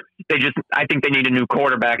 I think they need a new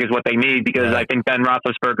quarterback is what they need, because I think Ben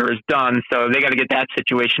Roethlisberger is done. So they got to get that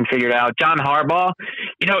situation figured out. John Harbaugh,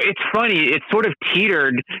 it's funny. It sort of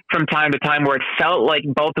teetered from time to time where it felt like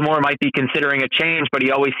Baltimore might be considering a change, but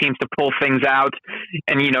he always seems to pull things out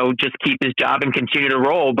and, just keep his job and continue to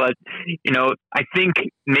roll. But, I think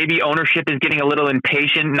maybe ownership is getting a little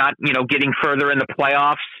impatient, not, getting further in the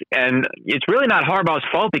playoffs. And it's really not Harbaugh's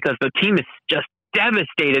fault, because the team is just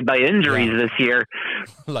devastated by injuries this year.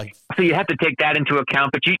 So you have to take that into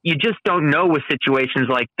account, but you just don't know with situations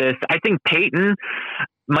like this. I think Peyton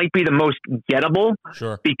might be the most gettable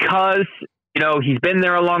because, he's been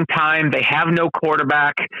there a long time. They have no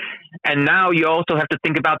quarterback. And now you also have to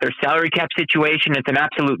think about their salary cap situation. It's an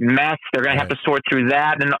absolute mess. They're going to have to sort through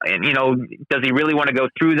that. And, does he really want to go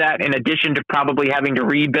through that in addition to probably having to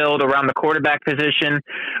rebuild around the quarterback position?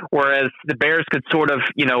 Whereas the Bears could sort of,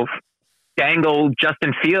 dangle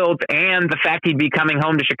Justin Fields, and the fact he'd be coming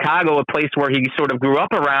home to Chicago, a place where he sort of grew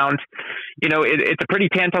up around, it's a pretty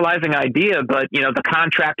tantalizing idea, but, the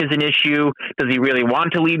contract is an issue. Does he really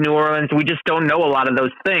want to leave New Orleans? We just don't know a lot of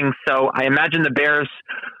those things. So I imagine the Bears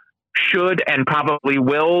should and probably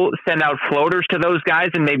will send out floaters to those guys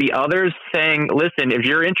and maybe others saying, listen, if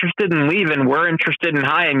you're interested in leaving, we're interested in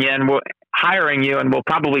hiring you, and we'll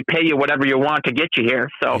probably pay you whatever you want to get you here.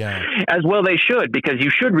 So as well they should, because you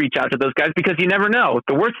should reach out to those guys, because you never know.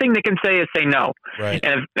 The worst thing they can say is say no. Right.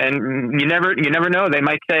 And you never know. They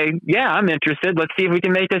might say, yeah, I'm interested. Let's see if we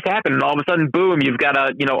can make this happen. And all of a sudden, boom, you've got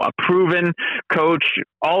a proven coach,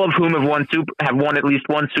 all of whom have won at least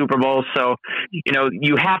one Super Bowl. So,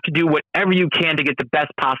 you have to do whatever you can to get the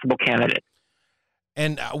best possible candidate.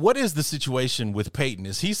 And what is the situation with Peyton?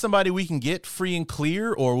 Is he somebody we can get free and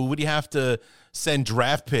clear, or would he have to send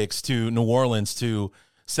draft picks to New Orleans to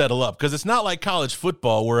settle up? Because it's not like college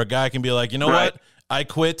football where a guy can be like, what? I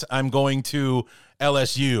quit. I'm going to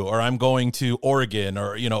LSU, or I'm going to Oregon,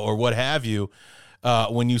 or, or what have you,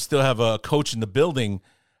 when you still have a coach in the building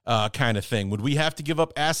kind of thing. Would we have to give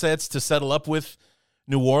up assets to settle up with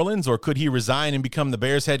New Orleans, or could he resign and become the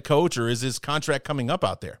Bears head coach, or is his contract coming up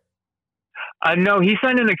out there? No, he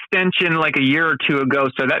signed an extension like a year or two ago,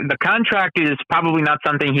 so that the contract is probably not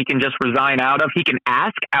something he can just resign out of. He can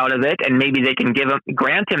ask out of it, and maybe they can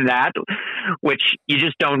grant him that, which you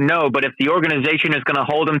just don't know. But if the organization is going to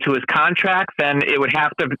hold him to his contract, then it would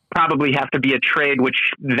probably have to be a trade, which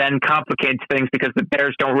then complicates things, because the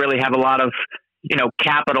Bears don't really have a lot of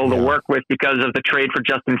capital to work with because of the trade for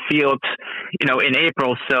Justin Fields, in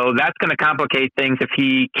April. So that's going to complicate things if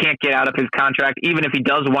he can't get out of his contract. Even if he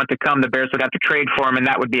does want to come, the Bears would have to trade for him, and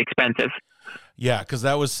that would be expensive. Yeah, because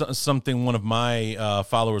that was something one of my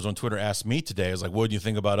followers on Twitter asked me today. I was like, what do you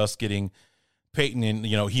think about us getting Peyton? And,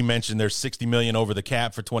 he mentioned there's $60 million over the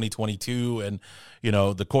cap for 2022 and,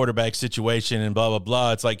 the quarterback situation and blah, blah,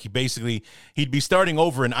 blah. It's like he'd be starting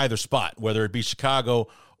over in either spot, whether it be Chicago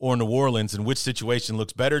or New Orleans, and which situation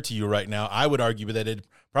looks better to you right now. I would argue that it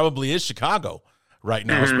probably is Chicago right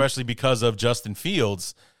now, especially because of Justin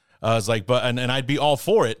Fields. It's like, and I'd be all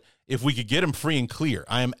for it if we could get him free and clear.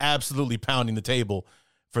 I am absolutely pounding the table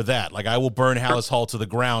for that. Like, I will burn Hallis Hall to the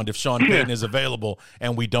ground if Sean Payton is available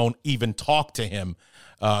and we don't even talk to him,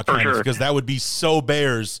 because that would be so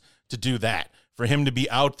Bears to do that. For him to be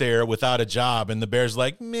out there without a job, and the Bears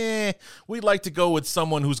like, meh, we'd like to go with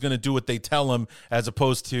someone who's going to do what they tell him, as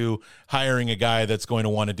opposed to hiring a guy that's going to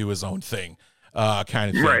want to do his own thing, kind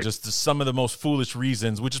of thing. Right. Just some of the most foolish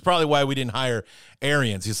reasons, which is probably why we didn't hire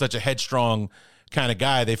Arians. He's such a headstrong kind of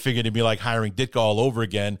guy. They figured it'd be like hiring Ditka all over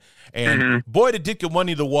again. And boy, did Ditka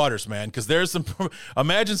muddy the waters, man, because there's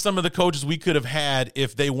imagine some of the coaches we could have had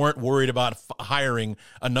if they weren't worried about hiring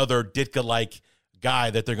another Ditka-like guy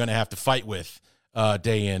that they're going to have to fight with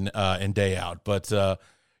day in and day out. But,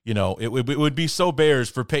 it would be so Bears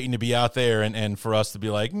for Peyton to be out there and for us to be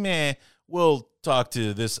like, meh, we'll talk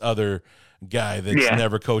to this other guy that's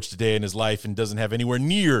never coached a day in his life and doesn't have anywhere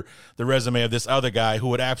near the resume of this other guy who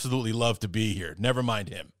would absolutely love to be here. Never mind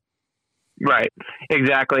him. Right,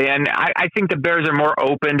 exactly. And I think the Bears are more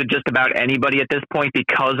open to just about anybody at this point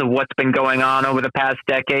because of what's been going on over the past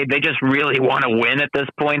decade. They just really want to win at this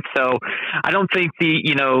point. So I don't think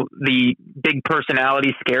the big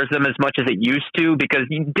personality scares them as much as it used to, because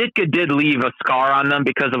Ditka did leave a scar on them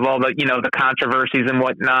because of all the, the controversies and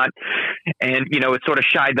whatnot. And, it sort of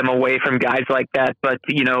shied them away from guys like that. But,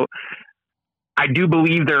 I do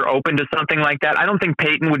believe they're open to something like that. I don't think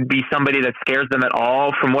Peyton would be somebody that scares them at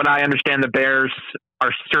all. From what I understand, the Bears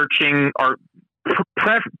are searching or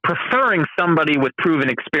preferring somebody with proven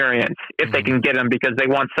experience if they can get him, because they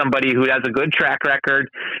want somebody who has a good track record,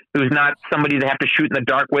 who's not somebody they have to shoot in the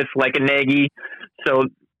dark with like a Nagy. So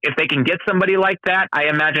if they can get somebody like that, I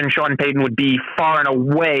imagine Sean Payton would be far and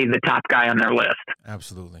away the top guy on their list.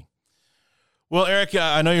 Absolutely. Well, Eric,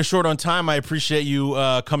 I know you're short on time. I appreciate you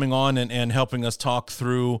coming on and helping us talk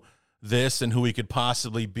through this and who we could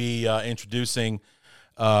possibly be introducing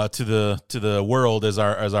to the world as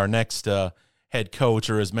our next head coach,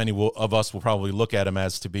 or as many of us will probably look at him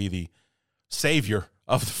as to be the savior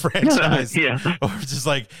of the franchise. Yeah. Or just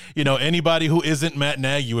like, anybody who isn't Matt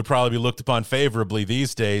Nagy would probably be looked upon favorably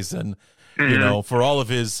these days. And, for all of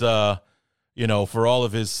his,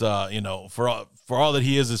 for all that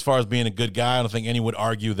he is as far as being a good guy, I don't think anyone would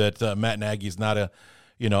argue that Matt Nagy is not a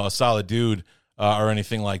solid dude or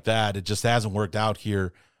anything like that. It just hasn't worked out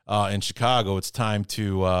here in Chicago. It's time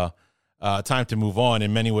to move on,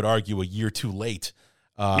 and many would argue a year too late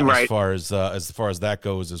right. as far as that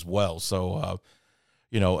goes as well. So,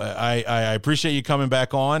 I appreciate you coming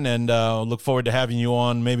back on, and look forward to having you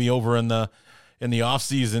on maybe over in the off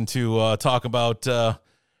season to talk about.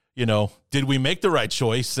 Did we make the right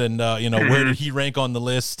choice, and where did he rank on the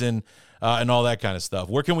list, and all that kind of stuff?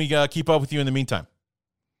 Where can we keep up with you in the meantime?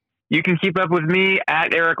 You can keep up with me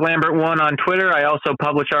at Eric Lambert1 on Twitter. I also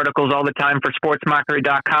publish articles all the time for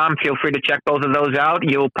sportsmockery.com. Feel free to check both of those out.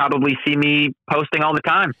 You'll probably see me posting all the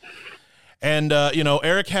time. And,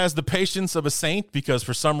 Eric has the patience of a saint, because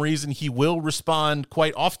for some reason he will respond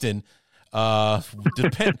quite often. No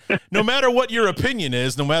matter what your opinion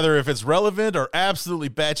is, no matter if it's relevant or absolutely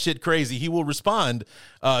batshit crazy, he will respond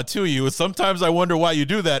to you. And sometimes I wonder why you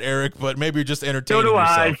do that, Eric, but maybe you're just entertaining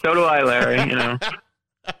yourself. So do I, Larry,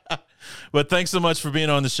 But thanks so much for being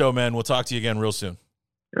on the show, man. We'll talk to you again real soon.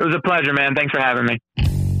 It was a pleasure, man. Thanks for having me.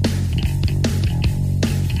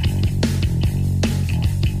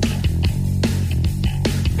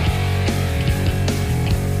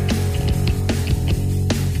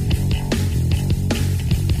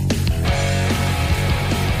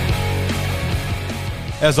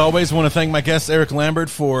 As always, I want to thank my guest, Eric Lambert,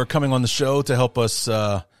 for coming on the show to help us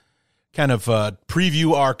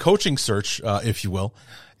preview our coaching search, if you will,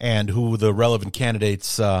 and who the relevant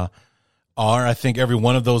candidates are. I think every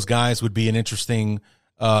one of those guys would be an interesting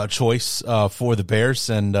choice for the Bears.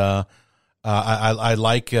 And I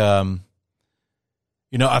like, 3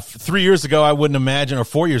 years ago, I wouldn't imagine, or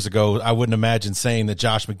 4 years ago, I wouldn't imagine saying that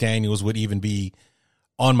Josh McDaniels would even be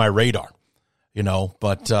on my radar.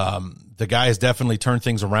 But the guy has definitely turned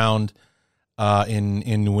things around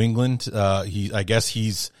in New England. I guess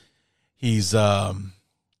he's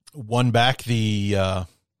won back the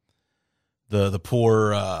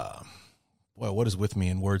poor. What is with me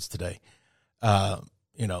in words today? The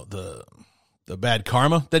bad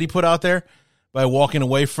karma that he put out there by walking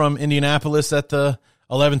away from Indianapolis at the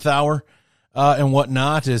 11th hour and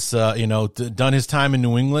whatnot is done his time in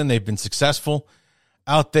New England. They've been successful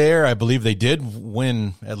out there. I believe they did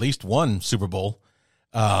win at least one Super Bowl,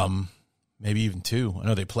 maybe even two. I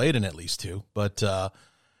know they played in at least two, but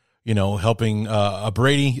helping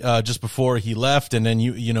Brady just before he left, and then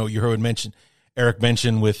you heard Eric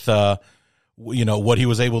mention with what he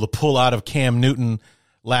was able to pull out of Cam Newton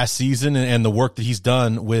last season, and the work that he's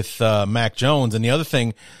done with Mac Jones. And the other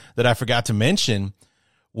thing that I forgot to mention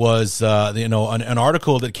was an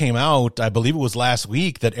article that came out, I believe it was last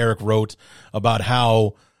week, that Eric wrote about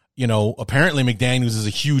how apparently McDaniels is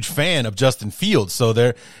a huge fan of Justin Fields. So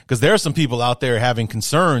because there are some people out there having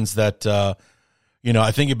concerns that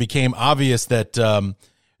I think it became obvious that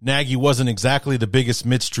Nagy wasn't exactly the biggest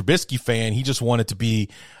Mitch Trubisky fan. He just wanted to be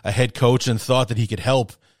a head coach and thought that he could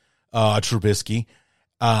help Trubisky.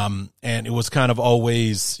 And it was kind of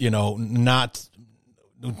always not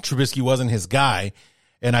Trubisky wasn't his guy.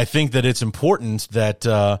 And I think that it's important that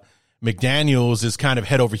McDaniels is kind of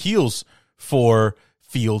head over heels for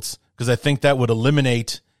Fields, because I think that would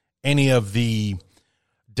eliminate any of the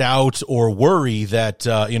doubt or worry that,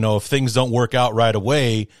 if things don't work out right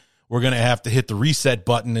away, we're going to have to hit the reset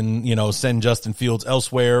button and, send Justin Fields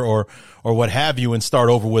elsewhere or what have you and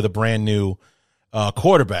start over with a brand new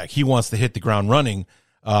quarterback. He wants to hit the ground running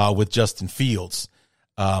with Justin Fields,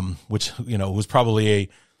 which, was probably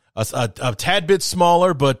a tad bit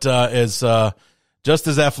smaller, but is just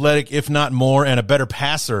as athletic, if not more, and a better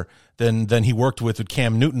passer than he worked with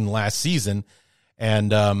Cam Newton last season.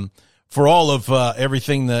 And for all of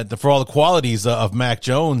everything for all the qualities of Mac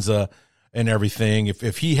Jones and everything,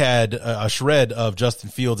 if he had a shred of Justin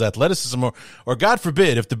Fields' athleticism, or God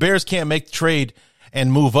forbid, if the Bears can't make the trade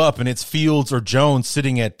and move up and it's Fields or Jones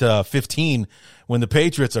sitting at 15 when the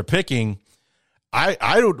Patriots are picking,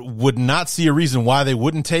 I would not see a reason why they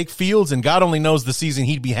wouldn't take Fields, and God only knows the season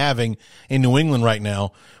he'd be having in New England right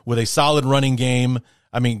now with a solid running game.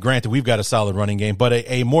 I mean, granted, we've got a solid running game, but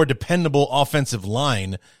a more dependable offensive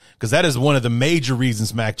line, because that is one of the major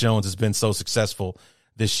reasons Mac Jones has been so successful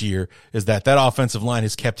this year, is that offensive line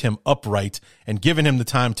has kept him upright and given him the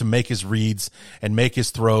time to make his reads and make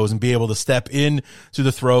his throws and be able to step in to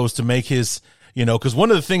the throws to make his, because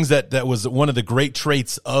one of the things that was one of the great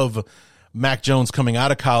traits of Mac Jones coming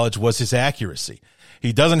out of college was his accuracy.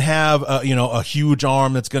 He doesn't have a huge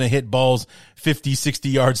arm that's going to hit balls 50, 60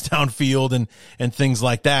 yards downfield and things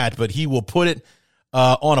like that, but he will put it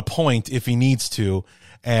on a point if he needs to.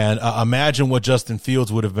 And imagine what Justin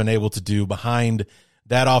Fields would have been able to do behind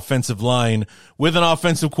that offensive line with an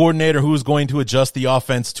offensive coordinator who is going to adjust the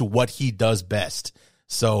offense to what he does best.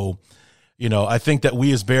 So, I think that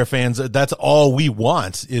we as Bear fans, that's all we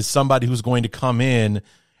want, is somebody who's going to come in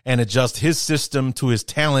and adjust his system to his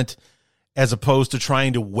talent, as opposed to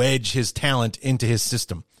trying to wedge his talent into his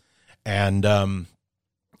system. And,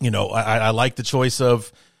 I like the choice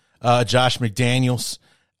of Josh McDaniels.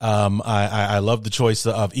 I love the choice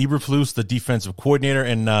of Eberflus, the defensive coordinator.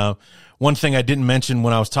 And one thing I didn't mention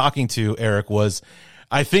when I was talking to Eric was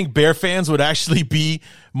I think Bear fans would actually be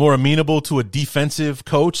more amenable to a defensive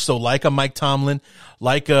coach. So like a Mike Tomlin,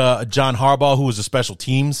 like a John Harbaugh, who was a special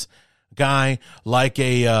teams guy, like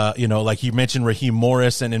like you mentioned, Raheem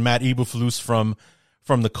Morris and Matt Eberflus from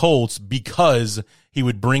the Colts, because he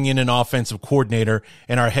would bring in an offensive coordinator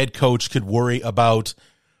and our head coach could worry about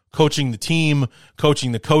coaching the team,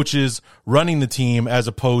 coaching the coaches, running the team, as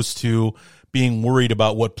opposed to being worried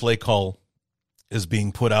about what play call is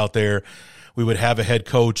being put out there. We would have a head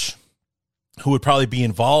coach who would probably be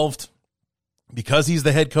involved because he's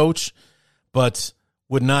the head coach, but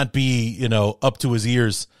would not be, up to his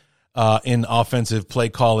ears in offensive play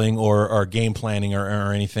calling or game planning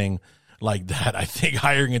or anything like that. I think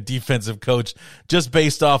hiring a defensive coach just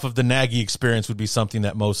based off of the Nagy experience would be something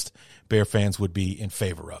that most Bear fans would be in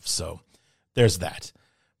favor of. So there's that.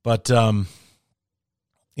 But,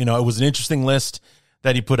 it was an interesting list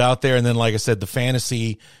that he put out there. And then, like I said, the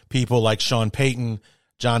fantasy people like Sean Payton,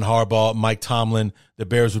 John Harbaugh, Mike Tomlin, the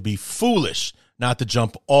Bears would be foolish not to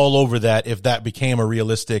jump all over that if that became a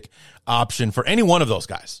realistic option for any one of those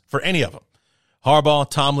guys, for any of them. Harbaugh,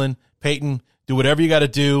 Tomlin, Payton, do whatever you got to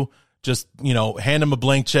do. Just, hand them a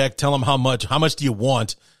blank check, tell them how much do you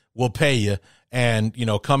want, we'll pay you, and,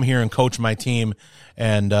 come here and coach my team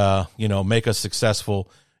and, make us successful,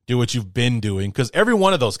 do what you've been doing. Because every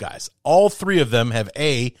one of those guys, all three of them have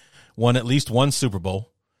won at least one Super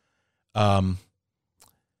Bowl. And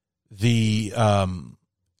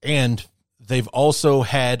they've also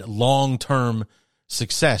had long-term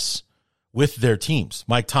success with their teams.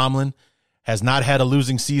 Mike Tomlin has not had a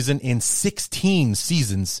losing season in 16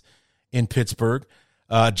 seasons in Pittsburgh.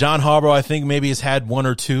 John Harbaugh, I think, maybe has had one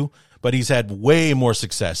or two, but he's had way more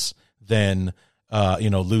success than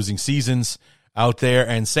losing seasons out there.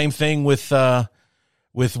 And same thing with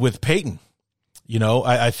Peyton.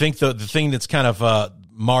 I think the thing that's kind of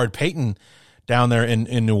marred Peyton down there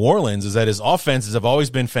in New Orleans is that his offenses have always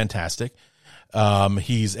been fantastic.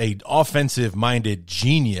 He's a offensive-minded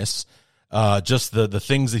genius. Just the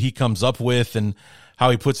things that he comes up with and how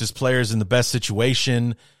he puts his players in the best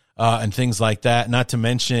situation and things like that. Not to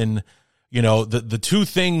mention, the two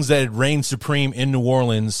things that had reigned supreme in New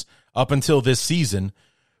Orleans up until this season,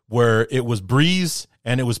 where it was Breeze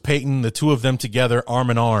and it was Peyton, the two of them together, arm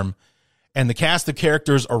in arm. And the cast of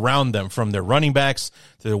characters around them, from their running backs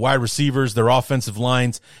to their wide receivers, their offensive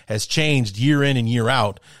lines, has changed year in and year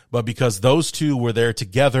out. But because those two were there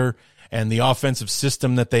together and the offensive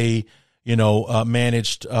system that they,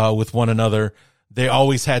 managed with one another, they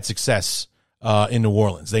always had success in New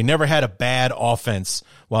Orleans. They never had a bad offense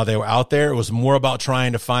while they were out there. It was more about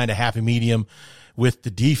trying to find a happy medium with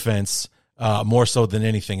the defense, more so than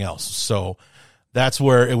anything else. So that's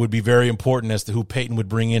where it would be very important as to who Peyton would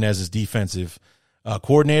bring in as his defensive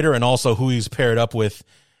coordinator, and also who he's paired up with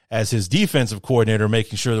as his defensive coordinator,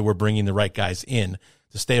 making sure that we're bringing the right guys in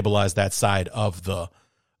to stabilize that side of the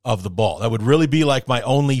ball. That would really be like my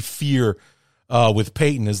only fear with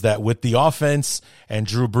Peyton is that with the offense and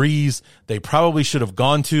Drew Brees, they probably should have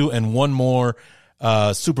gone to and won more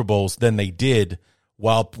Super Bowls than they did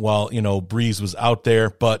while Brees was out there.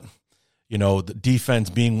 But the defense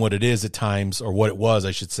being what it is at times, or what it was,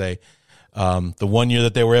 I should say, the one year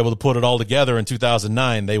that they were able to put it all together in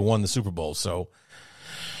 2009, they won the Super Bowl. So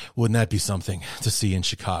wouldn't that be something to see in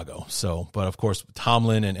Chicago? So, but of course,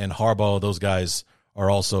 Tomlin and Harbaugh, those guys are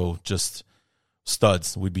also just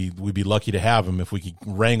studs. We'd be lucky to have them if we could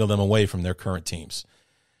wrangle them away from their current teams.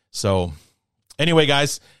 So anyway,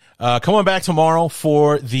 guys, come on back tomorrow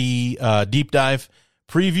for the deep dive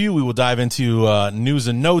preview. We will dive into news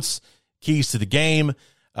and notes, keys to the game,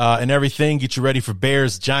 and everything. Get you ready for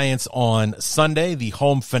Bears Giants on Sunday, the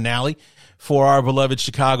home finale for our beloved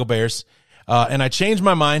Chicago Bears. And I changed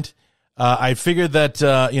my mind. I figured that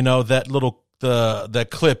that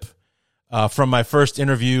clip from my first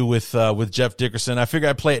interview with Jeff Dickerson, I figured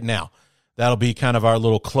I'd play it now. That'll be kind of our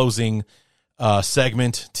little closing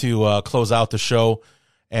segment to close out the show.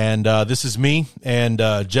 And this is me and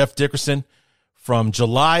Jeff Dickerson from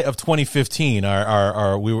July of 2015.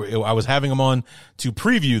 I was having him on to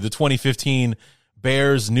preview the 2015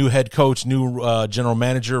 Bears, new head coach, new general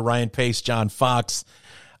manager, Ryan Pace, John Fox,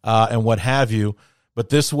 and what have you. But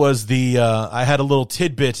this was I had a little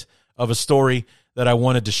tidbit of a story that I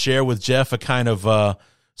wanted to share with Jeff, a kind of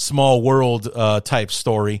small world type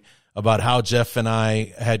story about how Jeff and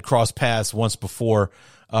I had crossed paths once before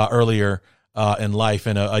earlier in life,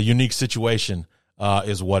 and a unique situation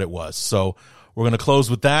is what it was. So we're going to close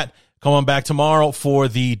with that. Come on back tomorrow for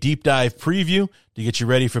the deep dive preview to get you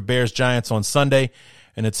ready for Bears Giants on Sunday.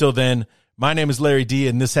 And until then, my name is Larry D,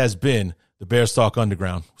 and this has been the Bears Talk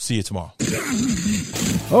Underground. See you tomorrow.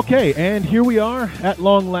 Okay, and here we are at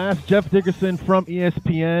long last. Jeff Dickerson from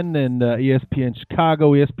ESPN and ESPN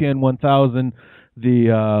Chicago, ESPN 1000.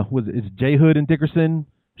 It's J. Hood and Dickerson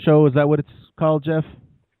show. Is that what it's called, Jeff?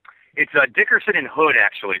 It's Dickerson and Hood,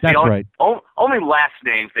 actually. That's right. Only last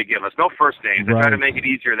names they give us, no first names. They Right. try to make it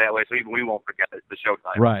easier that way so even we won't forget the show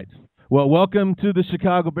time. Right. Well, welcome to the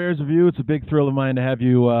Chicago Bears Review. It's a big thrill of mine to have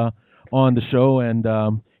you on the show, and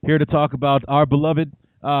here to talk about our beloved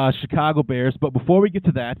Chicago Bears. But before we get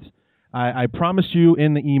to that, I promised you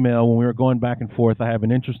in the email when we were going back and forth, I have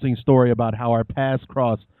an interesting story about how our paths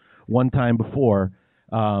crossed one time before,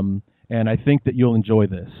 and I think that you'll enjoy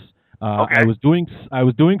this. Okay. I was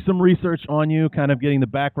doing some research on you, kind of getting the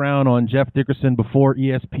background on Jeff Dickerson before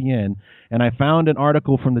ESPN, and I found an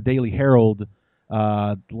article from the Daily Herald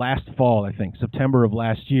last fall, I think, September of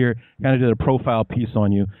last year, kind of did a profile piece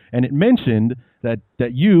on you, and it mentioned that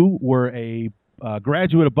you were a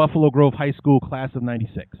graduate of Buffalo Grove High School, class of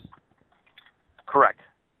 '96. Correct.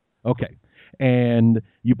 Okay. And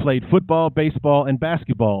you played football, baseball, and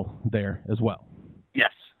basketball there as well.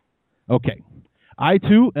 Yes. Okay. I,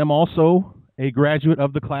 too, am also a graduate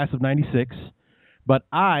of the class of '96, but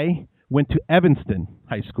I went to Evanston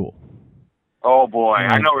High School. Oh, boy.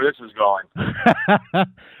 I know where this is going.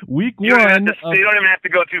 Week You don't, one. you don't even have to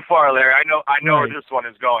go too far, Larry. I know Right. where this one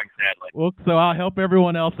is going, sadly. Well, so I'll help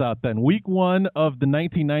everyone else out then. Week one of the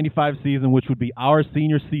 1995 season, which would be our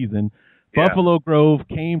senior season, Yeah. Buffalo Grove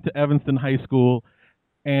came to Evanston High School,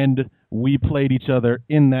 and we played each other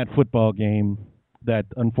in that football game that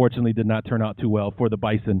unfortunately did not turn out too well for the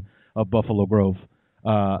Bison of Buffalo Grove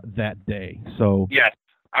that day. So Yes.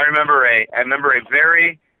 I remember a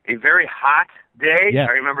very hot day. Yeah.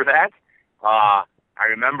 I remember that. I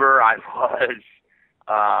remember I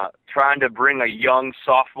was trying to bring a young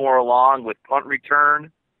sophomore along with punt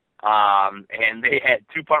return, and they had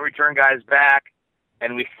two punt return guys back,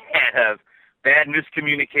 and we had a bad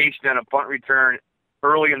miscommunication on a punt return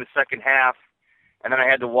early in the second half, and then I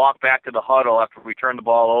had to walk back to the huddle after we turned the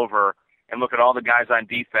ball over and look at all the guys on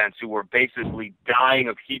defense who were basically dying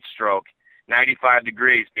of heat stroke, 95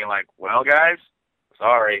 degrees, being like, well, guys,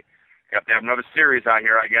 sorry, you have to have another series out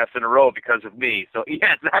here, I guess, in a row because of me. So,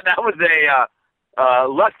 yes, that was a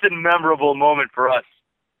less than memorable moment for us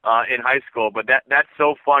in high school, but that's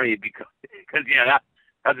so funny because that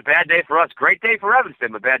was a bad day for us. Great day for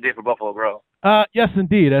Evanston, but bad day for Buffalo Grove. yes,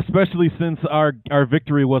 indeed, especially since our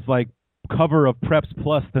victory was like cover of Preps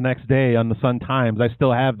Plus the next day on the Sun-Times. I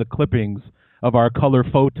still have the clippings of our color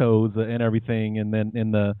photos and everything, and then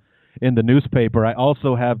in the newspaper. I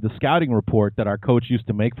also have the scouting report that our coach used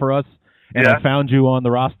to make for us, and Yeah. I found you on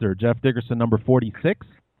the roster, Jeff Dickerson, number 46.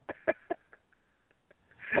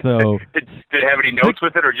 So Did it have any notes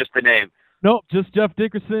with it or just the name? nope, just Jeff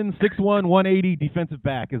Dickerson, 6'1", 180, defensive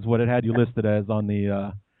back is what it had you listed as on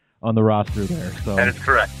the roster there. So That is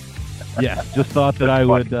correct. yeah, just thought that I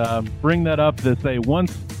would bring that up to say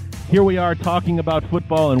once here we are talking about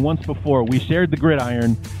football, and once before, we shared the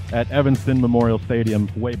gridiron at Evanston Memorial Stadium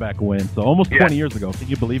way back when. So almost 20 years ago. Can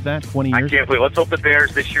you believe that? 20 years? I can't believe. Let's hope the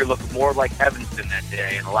Bears this year look more like Evanston that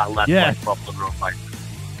day and a lot less like Buffalo Grove Vikings.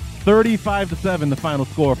 35-7, the final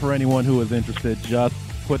score for anyone who is interested. Just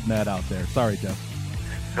putting that out there. Sorry, Jeff.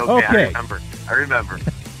 Okay. I remember.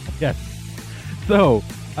 Yes. So,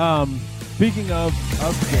 speaking of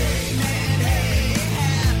games.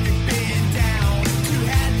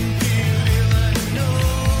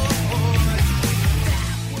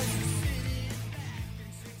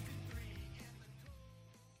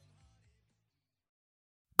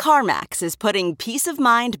 CarMax is putting peace of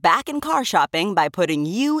mind back in car shopping by putting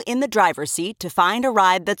you in the driver's seat to find a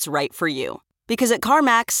ride that's right for you. Because at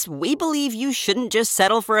CarMax, we believe you shouldn't just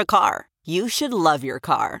settle for a car. You should love your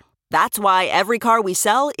car. That's why every car we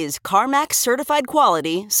sell is CarMax certified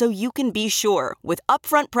quality, so you can be sure with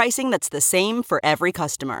upfront pricing that's the same for every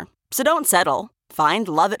customer. So don't settle. Find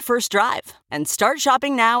love at first drive and start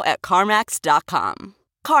shopping now at CarMax.com.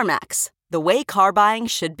 CarMax, the way car buying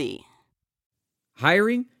should be.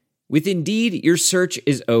 Hiring? With Indeed, your search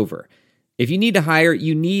is over. If you need to hire,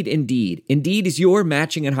 you need Indeed. Indeed is your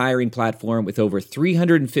matching and hiring platform with over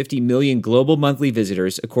 350 million global monthly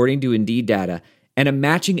visitors, according to Indeed data, and a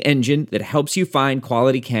matching engine that helps you find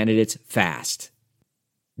quality candidates fast.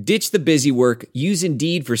 Ditch the busy work. Use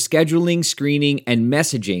Indeed for scheduling, screening, and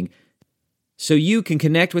messaging so you can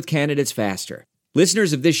connect with candidates faster.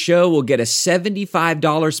 Listeners of this show will get a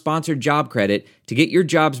 $75 sponsored job credit to get your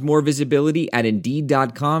jobs more visibility at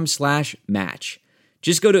Indeed.com/match.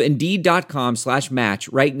 Just go to Indeed.com/match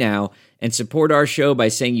right now and support our show by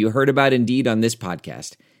saying you heard about Indeed on this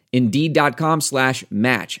podcast.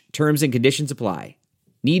 Indeed.com/match. Terms and conditions apply.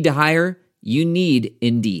 Need to hire? You need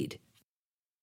Indeed.